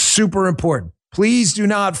 This is super important. Please do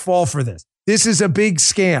not fall for this. This is a big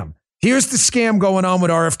scam. Here's the scam going on with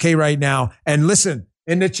RFK right now. And listen,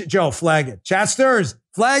 in the Joe, flag it. Chatsters,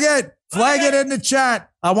 flag it. Flag it in the chat.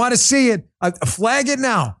 I want to see it. Flag it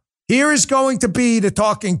now. Here is going to be the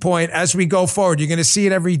talking point as we go forward. You're going to see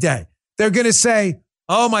it every day. They're going to say,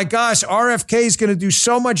 oh my gosh, RFK is going to do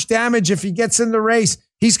so much damage if he gets in the race.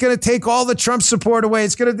 He's going to take all the Trump support away.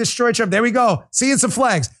 It's going to destroy Trump. There we go. See, it's the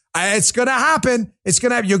flags. It's going to happen. It's going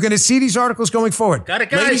to happen. You're going to see these articles going forward. Got it,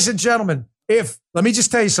 guys. Ladies and gentlemen, let me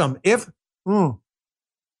just tell you something. If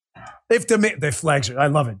the flags are, I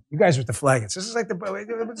love it. You guys with the flags. This is like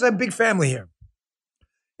it's a big family here.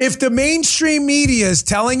 If the mainstream media is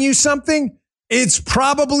telling you something, it's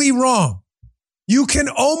probably wrong. You can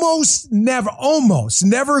almost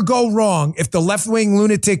never go wrong if the left-wing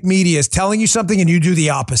lunatic media is telling you something and you do the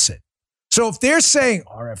opposite. So if they're saying,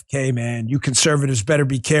 RFK, man, you conservatives better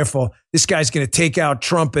be careful. This guy's going to take out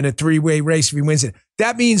Trump in a three-way race if he wins it.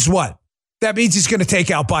 That means what? That means he's going to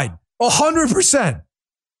take out Biden. 100%.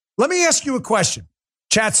 Let me ask you a question.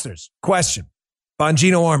 Chatsters, question.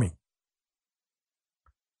 Bongino Army.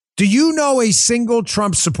 Do you know a single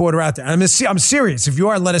Trump supporter out there? I'm serious. If you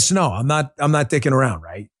are, let us know. I'm not dicking around,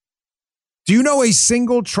 right? Do you know a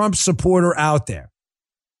single Trump supporter out there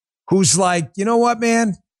who's like, you know what,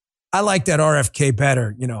 man? I like that RFK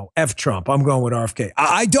better. F Trump. I'm going with RFK.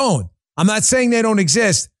 I don't. I'm not saying they don't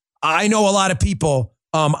exist. I know a lot of people.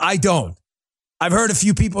 I don't. I've heard a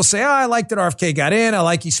few people say, I like that RFK got in. I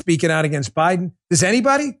like he's speaking out against Biden. Does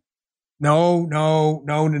anybody? No.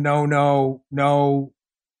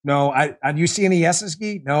 You see any yeses,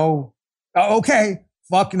 Guy? No. Oh, okay.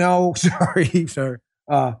 Fuck no. Sorry.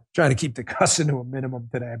 Trying to keep the cussing to a minimum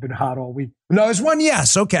today. I've been hot all week. No, it's one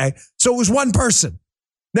yes. Okay. So it was one person.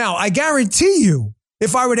 Now, I guarantee you,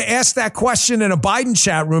 if I were to ask that question in a Biden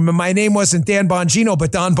chat room and my name wasn't Dan Bongino,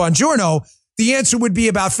 but Don Bongiorno, the answer would be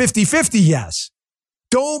about 50-50 yes.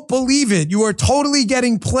 Don't believe it. You are totally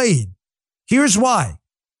getting played. Here's why.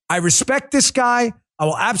 I respect this guy. I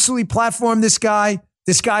will absolutely platform this guy.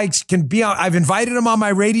 This guy can be on. I've invited him on my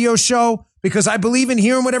radio show because I believe in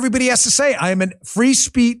hearing what everybody has to say. I am a free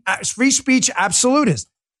speech absolutist.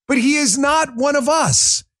 But he is not one of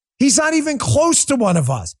us. He's not even close to one of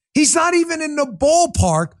us. He's not even in the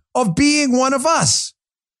ballpark of being one of us.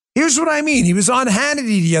 Here's what I mean. He was on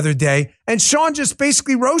Hannity the other day, and Sean just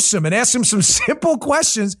basically roasts him and asks him some simple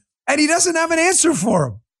questions, and he doesn't have an answer for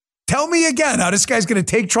him. Tell me again how this guy's going to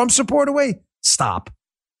take Trump support away? Stop.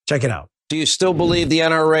 Check it out. Do you still believe the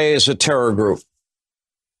NRA is a terror group?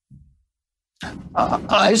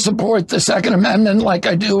 I support the Second Amendment like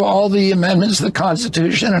I do all the amendments to the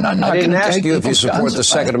Constitution, and I'm not going to ask you if you support the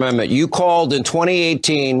Second Amendment. You called in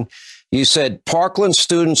 2018. You said Parkland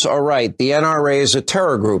students are right. The NRA is a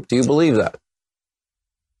terror group. Do you believe that?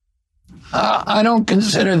 I don't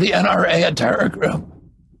consider the NRA a terror group.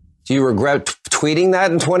 Do you regret tweeting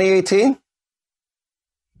that in 2018?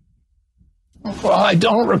 Well, I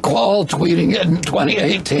don't recall tweeting it in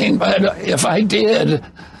 2018, but if I did,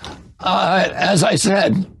 as I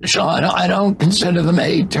said, Sean, I don't consider them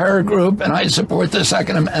a terror group, and I support the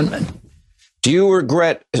Second Amendment. Do you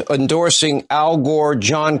regret endorsing Al Gore,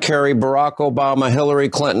 John Kerry, Barack Obama, Hillary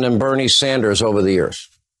Clinton, and Bernie Sanders over the years?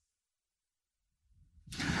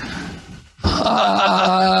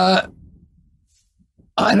 I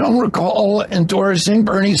don't recall endorsing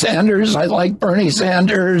Bernie Sanders. I like Bernie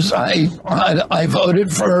Sanders. I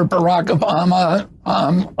voted for Barack Obama.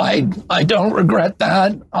 I don't regret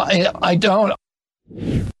that. I don't.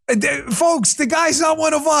 Folks, the guy's not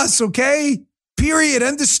one of us, okay? Period.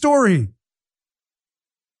 End of story.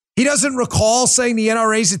 He doesn't recall saying the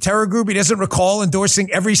NRA is a terror group. He doesn't recall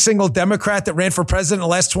endorsing every single Democrat that ran for president in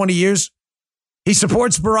the last 20 years. He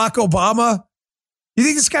supports Barack Obama. You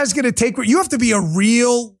think this guy's going to take... You have to be a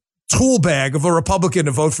real tool bag of a Republican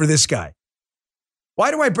to vote for this guy.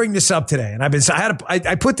 Why do I bring this up today? And I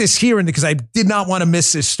put this here in because I did not want to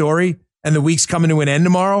miss this story, and the week's coming to an end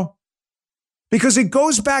tomorrow. Because it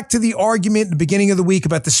goes back to the argument in the beginning of the week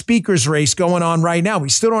about the speaker's race going on right now. We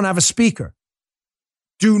still don't have a speaker.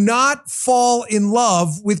 Do not fall in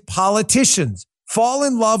love with politicians. Fall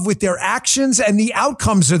in love with their actions and the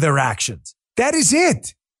outcomes of their actions. That is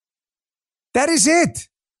it. That is it.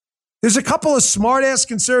 There's a couple of smart-ass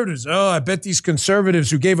conservatives. Oh, I bet these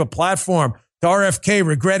conservatives who gave a platform to RFK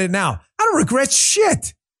regret it now. I don't regret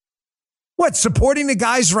shit. What, supporting the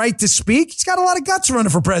guy's right to speak? He's got a lot of guts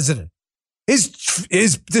running for president. His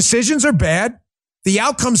decisions are bad. The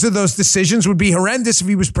outcomes of those decisions would be horrendous if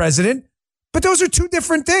he was president. But those are two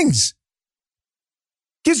different things.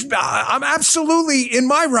 I'm absolutely in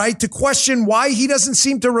my right to question why he doesn't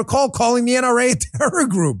seem to recall calling the NRA a terror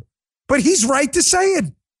group. But he's right to say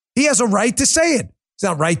it. He has a right to say it. He's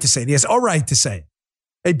not right to say it. He has a right to say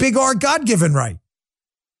it. A big R God-given right.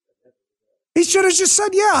 He should have just said,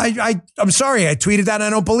 yeah, I'm sorry. I tweeted that and I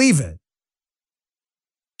don't believe it.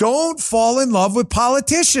 Don't fall in love with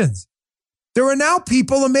politicians. There are now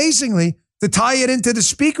people, amazingly, to tie it into the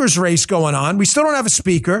speaker's race going on. We still don't have a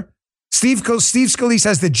speaker. Steve Scalise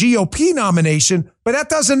has the GOP nomination, but that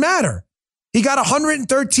doesn't matter. He got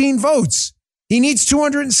 113 votes. He needs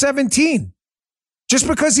 217. Just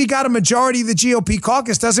because he got a majority of the GOP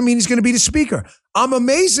caucus doesn't mean he's going to be the speaker.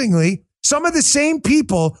 Amazingly, some of the same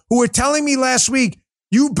people who were telling me last week,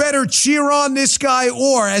 you better cheer on this guy,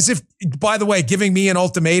 or as if by the way, giving me an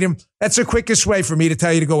ultimatum, that's the quickest way for me to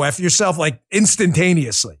tell you to go F yourself, like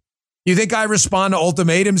instantaneously. You think I respond to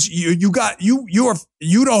ultimatums? You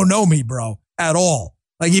don't know me, bro, at all.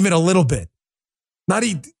 Like even a little bit.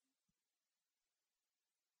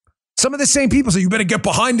 Some of the same people say, you better get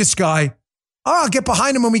behind this guy. Oh, I'll get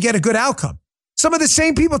behind him when we get a good outcome. Some of the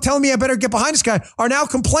same people telling me I better get behind this guy are now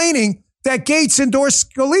complaining that Gates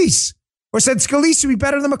endorsed Scalise or said Scalise would be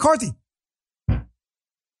better than McCarthy.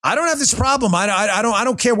 I don't have this problem. I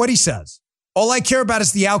don't care what he says. All I care about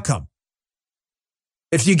is the outcome.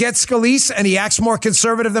 If you get Scalise and he acts more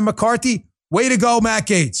conservative than McCarthy, way to go, Matt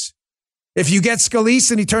Gaetz. If you get Scalise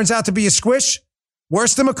and he turns out to be a squish,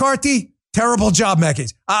 worse than McCarthy, terrible job, Matt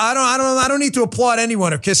Gaetz. I don't need to applaud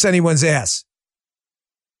anyone or kiss anyone's ass.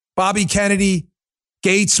 Bobby Kennedy,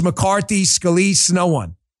 Gates, McCarthy, Scalise, no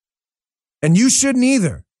one. And you shouldn't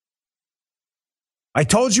either. I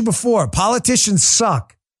told you before, politicians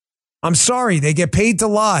suck. I'm sorry, they get paid to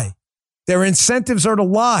lie. Their incentives are to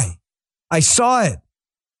lie. I saw it.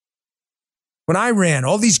 When I ran,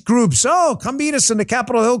 all these groups, oh, come meet us in the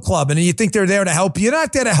Capitol Hill Club. And you think they're there to help you. They're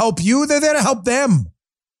not there to help you. They're there to help them.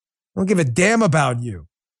 They don't give a damn about you.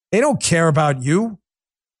 They don't care about you.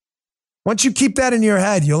 Once you keep that in your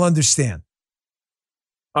head, you'll understand.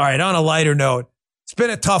 All right, on a lighter note, it's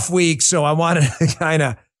been a tough week, so I wanted to kind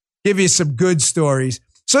of give you some good stories.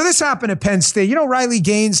 So this happened at Penn State. You know Riley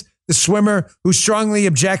Gaines, the swimmer who strongly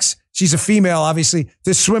objects, she's a female, obviously,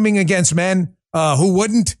 to swimming against men who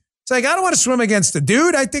wouldn't. It's like, I don't want to swim against a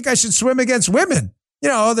dude. I think I should swim against women. You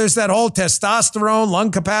know, there's that whole testosterone,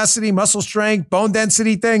 lung capacity, muscle strength, bone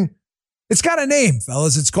density thing. It's got a name,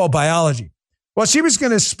 fellas. It's called biology. Well, she was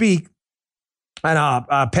going to speak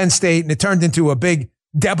at Penn State, and it turned into a big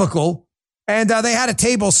debacle. And they had a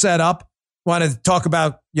table set up. Wanted to talk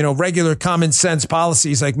about, regular common sense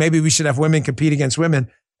policies, like maybe we should have women compete against women.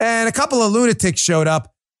 And a couple of lunatics showed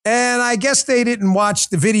up. And I guess they didn't watch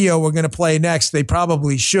the video we're going to play next. They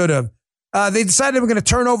probably should have. They decided they were going to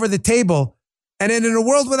turn over the table. And then in a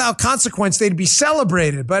world without consequence, they'd be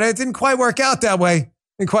celebrated. But it didn't quite work out that way.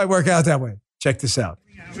 Check this out.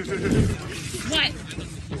 What?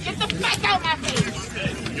 Get the fuck out my face.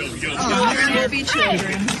 There will be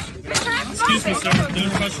children. Excuse me, sir. Don't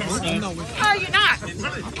touch your stuff. Oh, you're not.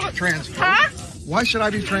 Transphobic. Huh? Why should I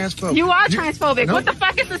be transphobic? You are transphobic. No. What the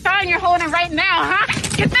fuck is the sign you're holding right now, huh?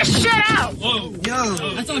 Get this shit out. Whoa.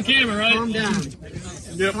 Yo. That's on camera, right? Calm down.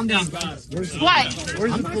 Yep. Calm down. What?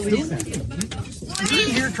 Where's the police? I'm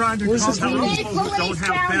here trying to call people who don't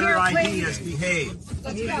have better ideas behave.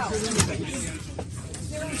 Let's go.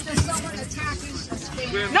 There's someone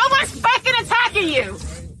attacking. No one's fucking attacking you.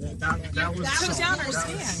 That was Put down our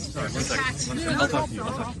stand. Sorry, 1 second. I'll talk to you.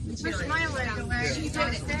 Push my leg away.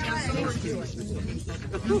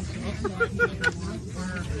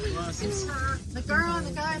 It's her. The girl and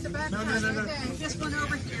the guy at the back. No. This one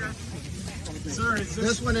over here. Sir, it's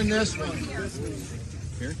this one and this one.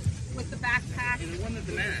 Here? With the backpack. And the one with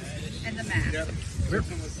the mask. And the mask. Yep.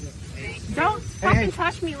 Don't fucking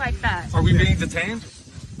touch me like that. Are we being detained?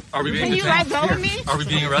 Are we being detained? Can you let go of me? Are we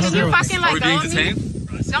being arrested? Can you fucking let go of me? Are we being detained?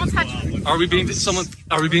 Don't touch me. Are we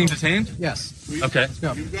being detained? Yes. Okay.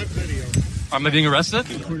 No. Am I being arrested?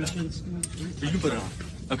 You can put it on.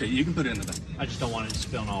 Okay, you can put it in the back. I just don't want it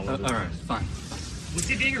spilling all over. All right, fine. What's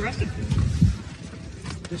he being arrested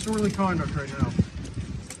for? Disorderly conduct right now.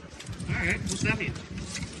 All right, what's that mean?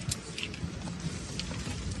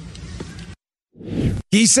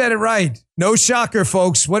 He said it right. No shocker,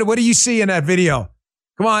 folks. What do you see in that video?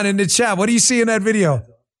 Come on, in the chat. What do you see in that video?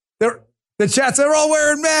 The chats, they're all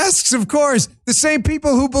wearing masks, of course. The same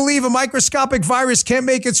people who believe a microscopic virus can't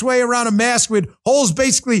make its way around a mask with holes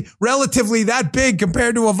basically relatively that big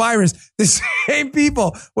compared to a virus. The same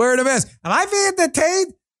people wearing a mask. Am I being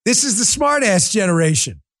detained? This is the smart-ass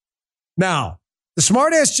generation. Now, the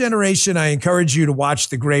smart-ass generation, I encourage you to watch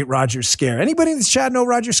the great Roger Scare. Anybody in the chat know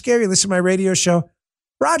Roger Scare? You listen to my radio show?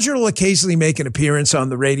 Roger will occasionally make an appearance on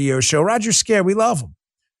the radio show. Roger Scare, we love him.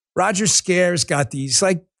 Roger Scare's got these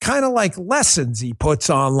kind of like lessons he puts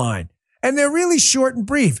online. And they're really short and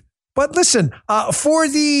brief. But listen, for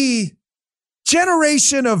the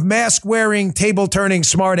generation of mask-wearing, table-turning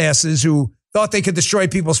smartasses who thought they could destroy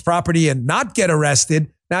people's property and not get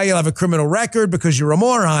arrested, now you'll have a criminal record because you're a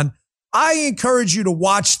moron. I encourage you to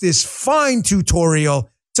watch this fine tutorial.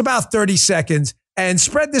 It's about 30 seconds. And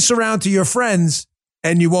spread this around to your friends,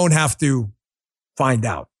 and you won't have to find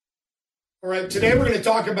out. All right, today we're going to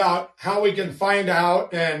talk about how we can find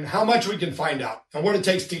out and how much we can find out and what it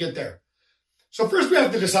takes to get there. So first we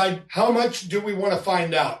have to decide how much do we want to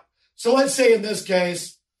find out. So let's say in this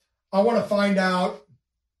case, I want to find out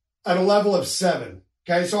at a level of 7.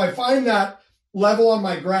 Okay, so I find that level on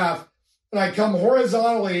my graph, and I come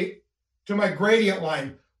horizontally to my gradient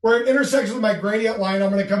line. Where it intersects with my gradient line, I'm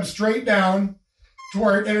going to come straight down to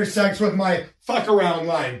where it intersects with my fuck around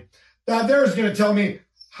line. That there is going to tell me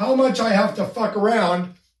how much I have to fuck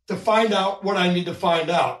around to find out what I need to find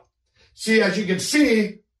out. See, as you can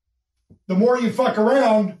see, the more you fuck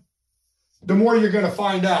around, the more you're going to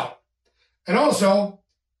find out. And also,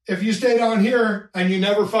 if you stay down here and you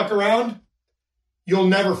never fuck around, you'll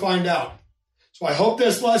never find out. So I hope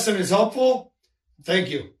this lesson is helpful. Thank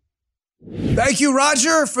you. Thank you,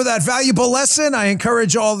 Roger, for that valuable lesson. I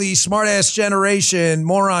encourage all the smart-ass generation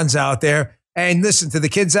morons out there. And listen, to the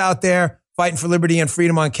kids out there fighting for liberty and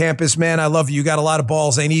freedom on campus, man, I love you. You got a lot of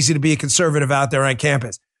balls. Ain't easy to be a conservative out there on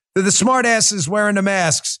campus. To the smart-asses wearing the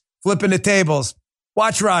masks, flipping the tables,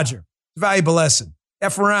 watch Roger. Valuable lesson.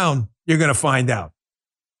 F around, you're going to find out.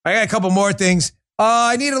 I got a couple more things.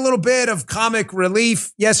 I need a little bit of comic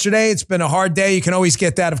relief yesterday. It's been a hard day. You can always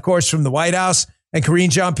get that, of course, from the White House and Karine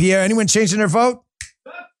Jean-Pierre. Anyone changing their vote?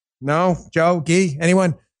 No? Joe? Guy?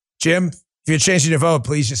 Anyone? Jim? If you're changing your vote,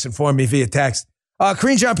 please just inform me via text.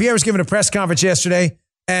 Karine Jean-Pierre was giving a press conference yesterday,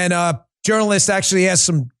 and a journalist actually asked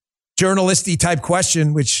some journalisty type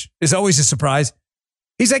question, which is always a surprise.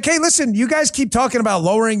 He's like, hey, listen, you guys keep talking about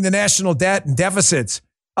lowering the national debt and deficits,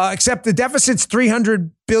 except the deficit's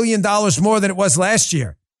 $300 billion more than it was last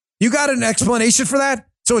year. You got an explanation for that?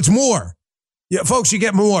 So it's more. Yeah, folks, you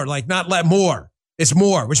get more, like not let more. It's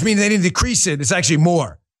more, which means they didn't decrease it. It's actually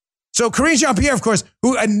more. So Karine Jean-Pierre, of course,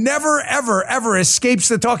 who never, ever, ever escapes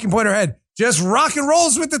the talking point in her head, just rock and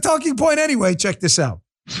rolls with the talking point anyway. Check this out.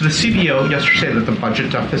 So the CBO yesterday said that the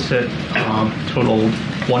budget deficit totaled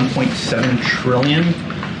 $1.7 trillion,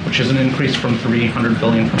 which is an increase from $300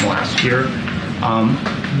 billion from last year.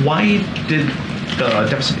 Why did the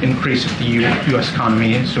deficit increase if the U.S.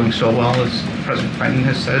 economy is doing so well, as President Biden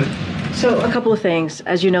has said? So a couple of things.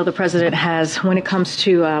 As you know, the president has, when it comes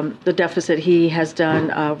to the deficit, he has done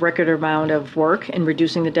a record amount of work in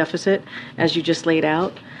reducing the deficit, as you just laid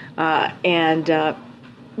out. And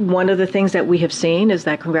one of the things that we have seen is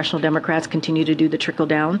that congressional Democrats continue to do the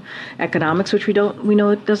trickle-down economics, which we know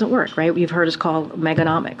it doesn't work, right? You've heard us call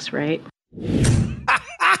Meganomics, right?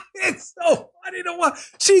 It's so funny to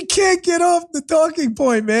watch. She can't get off the talking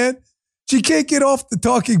point, man. She can't get off the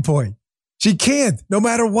talking point. She can't, no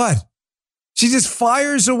matter what. She just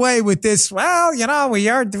fires away with this, well, you know, we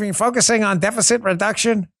are focusing on deficit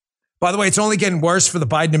reduction. By the way, it's only getting worse for the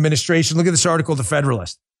Biden administration. Look at this article, The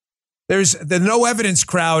Federalist. There's the no evidence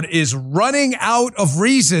crowd is running out of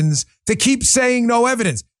reasons to keep saying no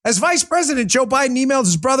evidence. As vice president, Joe Biden emailed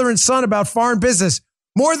his brother and son about foreign business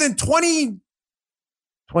more than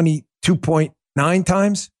 22.9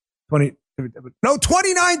 times,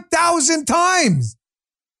 29,000 times.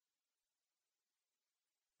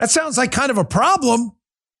 That sounds like kind of a problem.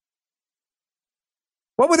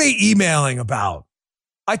 What were they emailing about?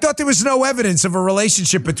 I thought there was no evidence of a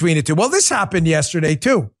relationship between the two. Well, this happened yesterday,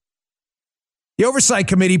 too. The Oversight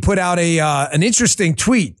Committee put out an interesting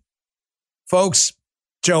tweet. Folks,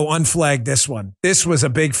 Joe, unflag this one. This was a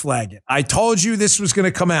big flag it. I told you this was going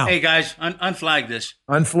to come out. Hey, guys, unflag this.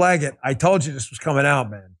 Unflag it. I told you this was coming out,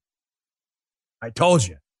 man. I told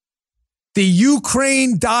you. The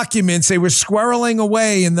Ukraine documents they were squirreling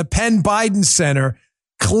away in the Penn Biden Center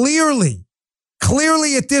clearly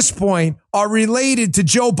at this point are related to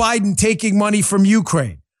Joe Biden taking money from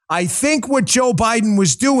Ukraine. I think what Joe Biden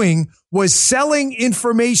was doing was selling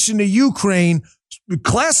information to Ukraine,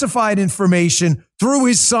 classified information, through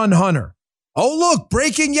his son Hunter. Oh, look,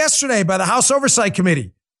 breaking yesterday by the House Oversight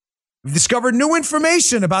Committee. We discovered new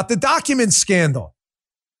information about the document scandal.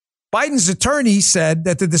 Biden's attorney said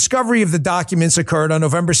that the discovery of the documents occurred on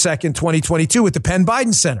November 2nd, 2022 at the Penn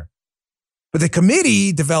Biden Center. But the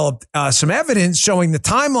committee developed some evidence showing the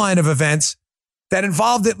timeline of events that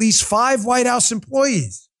involved at least 5 White House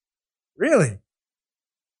employees. Really?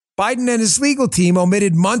 Biden and his legal team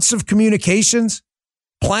omitted months of communications,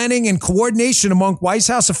 planning, and coordination among White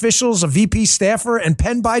House officials, a VP staffer, and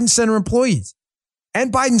Penn Biden Center employees,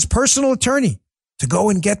 and Biden's personal attorney to go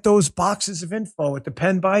and get those boxes of info at the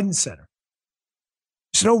Penn Biden Center.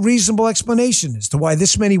 There's no reasonable explanation as to why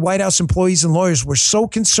this many White House employees and lawyers were so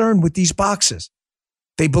concerned with these boxes.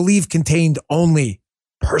 They believe contained only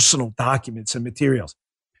personal documents and materials.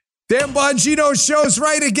 Dan Bongino shows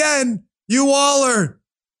right again. You all are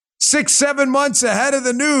 6-7 months ahead of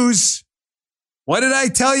the news. What did I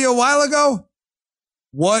tell you a while ago?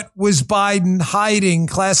 What was Biden hiding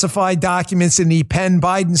classified documents in the Penn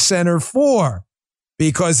Biden Center for?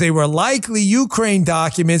 Because they were likely Ukraine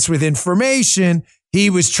documents with information he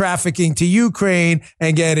was trafficking to Ukraine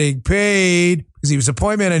and getting paid because he was a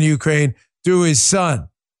point man in Ukraine through his son.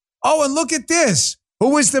 Oh, and look at this.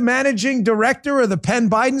 Who was the managing director of the Penn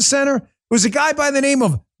Biden Center? It was a guy by the name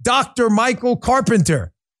of Dr. Michael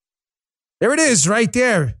Carpenter. There it is right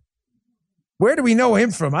there. Where do we know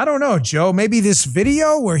him from? I don't know, Joe. Maybe this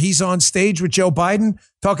video where he's on stage with Joe Biden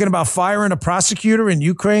talking about firing a prosecutor in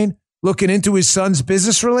Ukraine, looking into his son's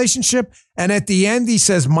business relationship. And at the end, he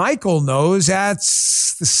says, Michael knows.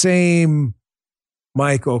 That's the same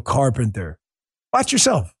Michael Carpenter. Watch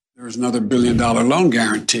yourself. There was another $1 billion loan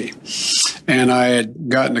guarantee. And I had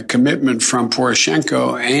gotten a commitment from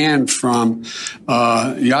Poroshenko and from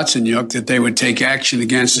Yatsenyuk that they would take action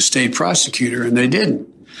against the state prosecutor, and they didn't.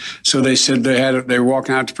 So they said they were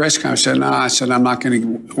walking out to press conference. I said, no, I said, we're not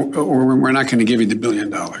going to give you the $1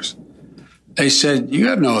 billion. They said, you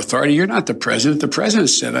have no authority. You're not the president. The president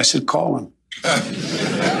said, I said, call him.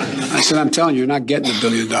 I said, I'm telling you, you're not getting the $1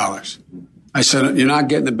 billion. I said, you're not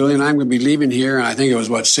getting the $1 billion. I'm going to be leaving here. And I think it was,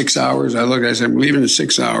 6 hours? I said, I'm leaving in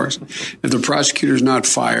 6 hours. If the prosecutor's not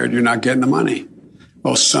fired, you're not getting the money.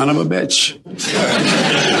 Well, son of a bitch.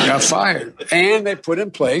 Got fired. And they put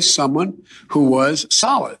in place someone who was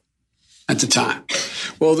solid at the time.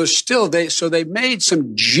 Well, they made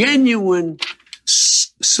some genuine,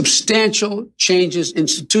 substantial changes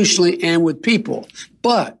institutionally and with people.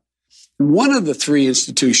 But in one of the three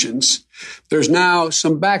institutions, there's now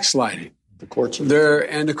some backsliding. The courts are there,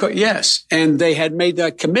 and yes, and they had made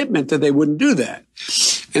that commitment that they wouldn't do that.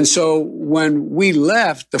 And so when we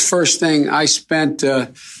left, the first thing I spent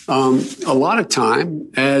a lot of time,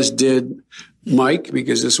 as did Mike,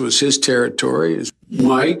 because this was his territory.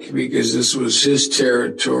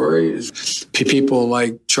 People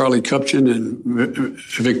like Charlie Kupchan and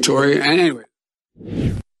Victoria. And anyway,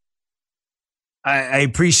 I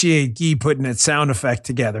appreciate Guy putting that sound effect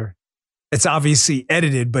together. It's obviously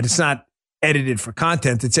edited, but it's not edited for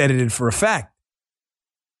content. It's edited for effect.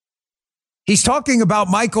 He's talking about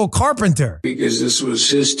Michael Carpenter. Because this was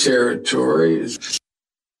his territory.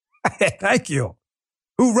 Thank you.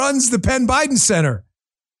 Who runs the Penn Biden Center,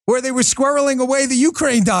 where they were squirreling away the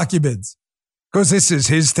Ukraine documents. Because this is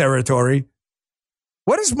his territory.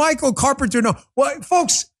 What does Michael Carpenter know? Well,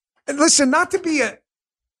 folks, listen, not to be a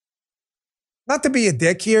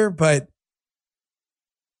dick here, but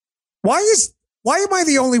why am I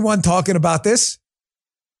the only one talking about this?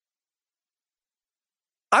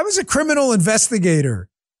 I was a criminal investigator,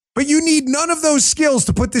 but you need none of those skills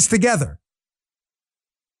to put this together.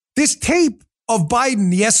 This tape of Biden,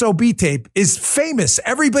 the SOB tape, is famous.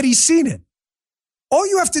 Everybody's seen it. All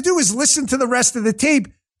you have to do is listen to the rest of the tape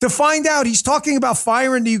to find out he's talking about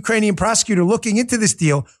firing the Ukrainian prosecutor looking into this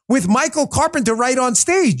deal with Michael Carpenter right on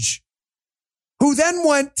stage, who then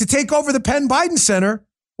went to take over the Penn Biden Center,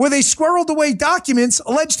 where they squirreled away documents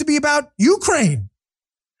alleged to be about Ukraine.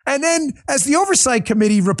 And then, as the Oversight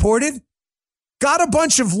Committee reported, got a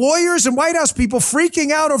bunch of lawyers and White House people freaking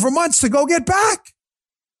out over months to go get back.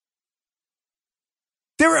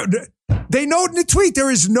 They note in the tweet, there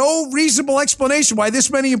is no reasonable explanation why this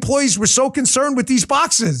many employees were so concerned with these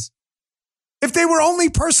boxes. If they were only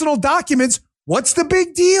personal documents, what's the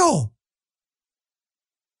big deal?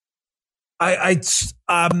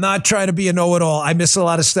 I'm not trying to be a know-it-all. I miss a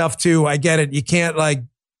lot of stuff too. I get it. You can't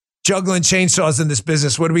juggling chainsaws in this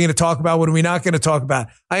business. What are we going to talk about? What are we not going to talk about?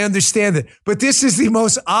 I understand it. But this is the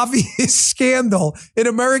most obvious scandal in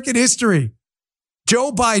American history.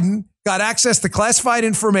 Joe Biden got access to classified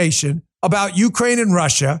information about Ukraine and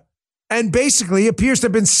Russia and basically appears to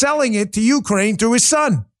have been selling it to Ukraine through his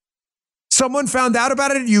son. Someone found out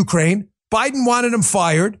about it in Ukraine. Biden wanted him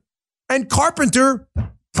fired. And Carpenter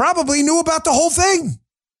probably knew about the whole thing.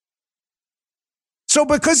 So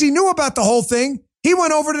because he knew about the whole thing, he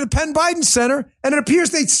went over to the Penn Biden Center, and it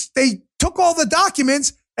appears they took all the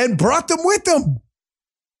documents and brought them with them.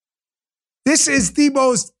 This is the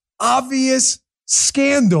most obvious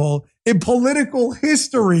scandal in political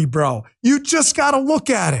history, bro. You just got to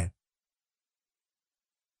look at it.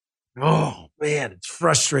 Oh, man, it's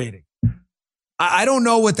frustrating. I don't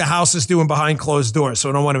know what the House is doing behind closed doors, so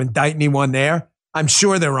I don't want to indict anyone there. I'm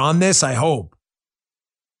sure they're on this, I hope.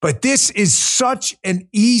 But this is such an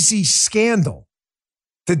easy scandal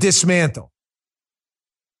to dismantle.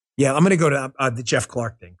 Yeah, I'm going to go to the Jeff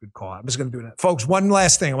Clark thing. Good call. I'm just going to do that. Folks, one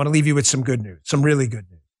last thing. I want to leave you with some good news, some really good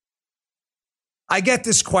news. I get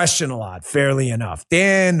this question a lot, fairly enough.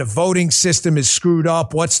 Dan, the voting system is screwed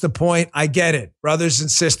up. What's the point? I get it. Brothers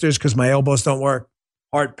and sisters, because my elbows don't work.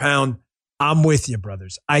 Heart pound. I'm with you,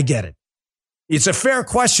 brothers. I get it. It's a fair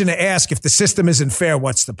question to ask. If the system isn't fair,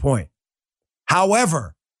 what's the point?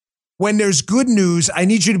 However, when there's good news, I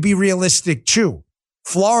need you to be realistic too.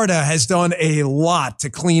 Florida has done a lot to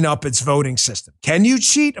clean up its voting system. Can you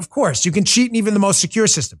cheat? Of course. You can cheat in even the most secure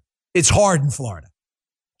system. It's hard in Florida.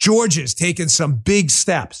 Georgia's taken some big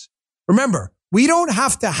steps. Remember, we don't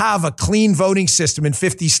have to have a clean voting system in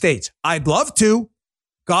 50 states. I'd love to.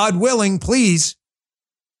 God willing, please.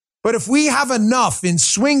 But if we have enough in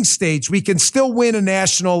swing states, we can still win a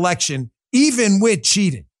national election, even with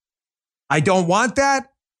cheating. I don't want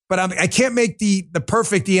that, but I can't make the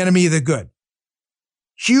perfect the enemy of the good.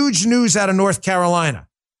 Huge news out of North Carolina.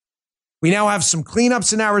 We now have some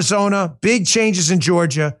cleanups in Arizona, big changes in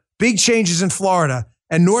Georgia, big changes in Florida,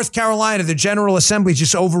 and North Carolina, the General Assembly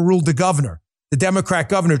just overruled the governor. The Democrat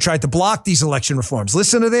governor tried to block these election reforms.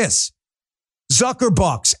 Listen to this.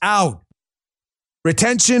 Zuckerbucks out.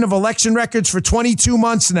 Retention of election records for 22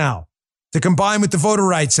 months now to combine with the Voter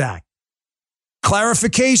Rights Act.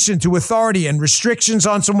 Clarification to authority and restrictions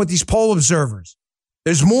on some of these poll observers.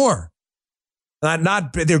 There's more.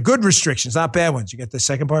 They're good restrictions, not bad ones. You get the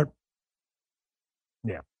second part?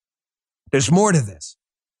 Yeah. There's more to this.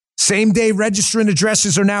 Same-day registrant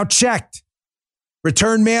addresses are now checked.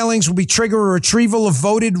 Return mailings will be trigger a retrieval of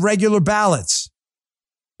voted regular ballots.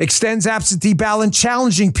 Extends absentee ballot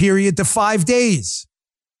challenging period to 5 days.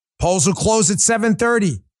 Polls will close at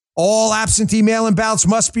 7:30. All absentee mail-in ballots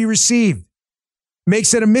must be received.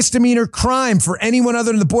 Makes it a misdemeanor crime for anyone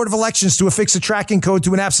other than the Board of Elections to affix a tracking code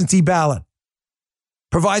to an absentee ballot.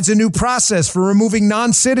 Provides a new process for removing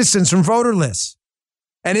non-citizens from voter lists.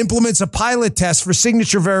 And implements a pilot test for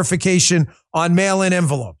signature verification on mail-in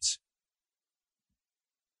envelopes.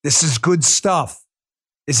 This is good stuff.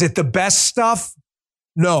 Is it the best stuff?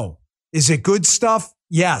 No. Is it good stuff?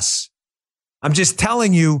 Yes. I'm just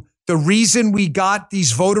telling you, the reason we got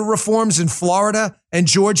these voter reforms in Florida and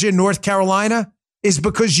Georgia and North Carolina is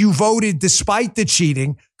because you voted despite the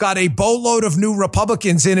cheating, got a boatload of new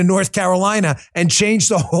Republicans in North Carolina, and changed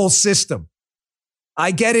the whole system.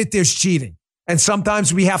 I get it, there's cheating. And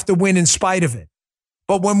sometimes we have to win in spite of it.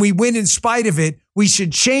 But when we win in spite of it, we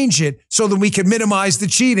should change it so that we can minimize the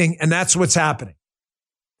cheating. And that's what's happening.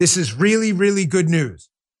 This is really, really good news.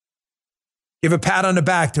 Give a pat on the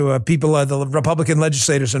back to the Republican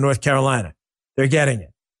legislators in North Carolina. They're getting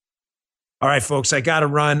it. All right, folks, I got to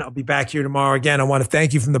run. I'll be back here tomorrow. Again, I want to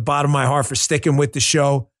thank you from the bottom of my heart for sticking with the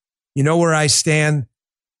show. You know where I stand.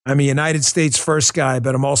 I'm a United States first guy,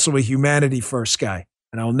 but I'm also a humanity first guy.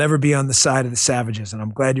 And I'll never be on the side of the savages. And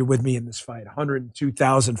I'm glad you're with me in this fight.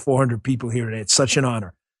 102,400 people here today. It's such an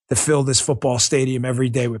honor to fill this football stadium every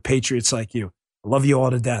day with patriots like you. I love you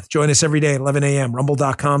all to death. Join us every day at 11 a.m.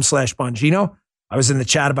 Rumble.com/Bongino. I was in the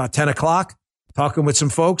chat about 10 o'clock talking with some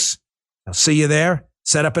folks. I'll see you there.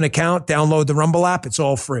 Set up an account. Download the Rumble app. It's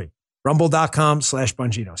all free.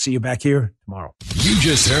 Rumble.com/Bongino. See you back here tomorrow. You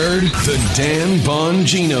just heard the Dan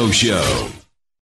Bongino Show.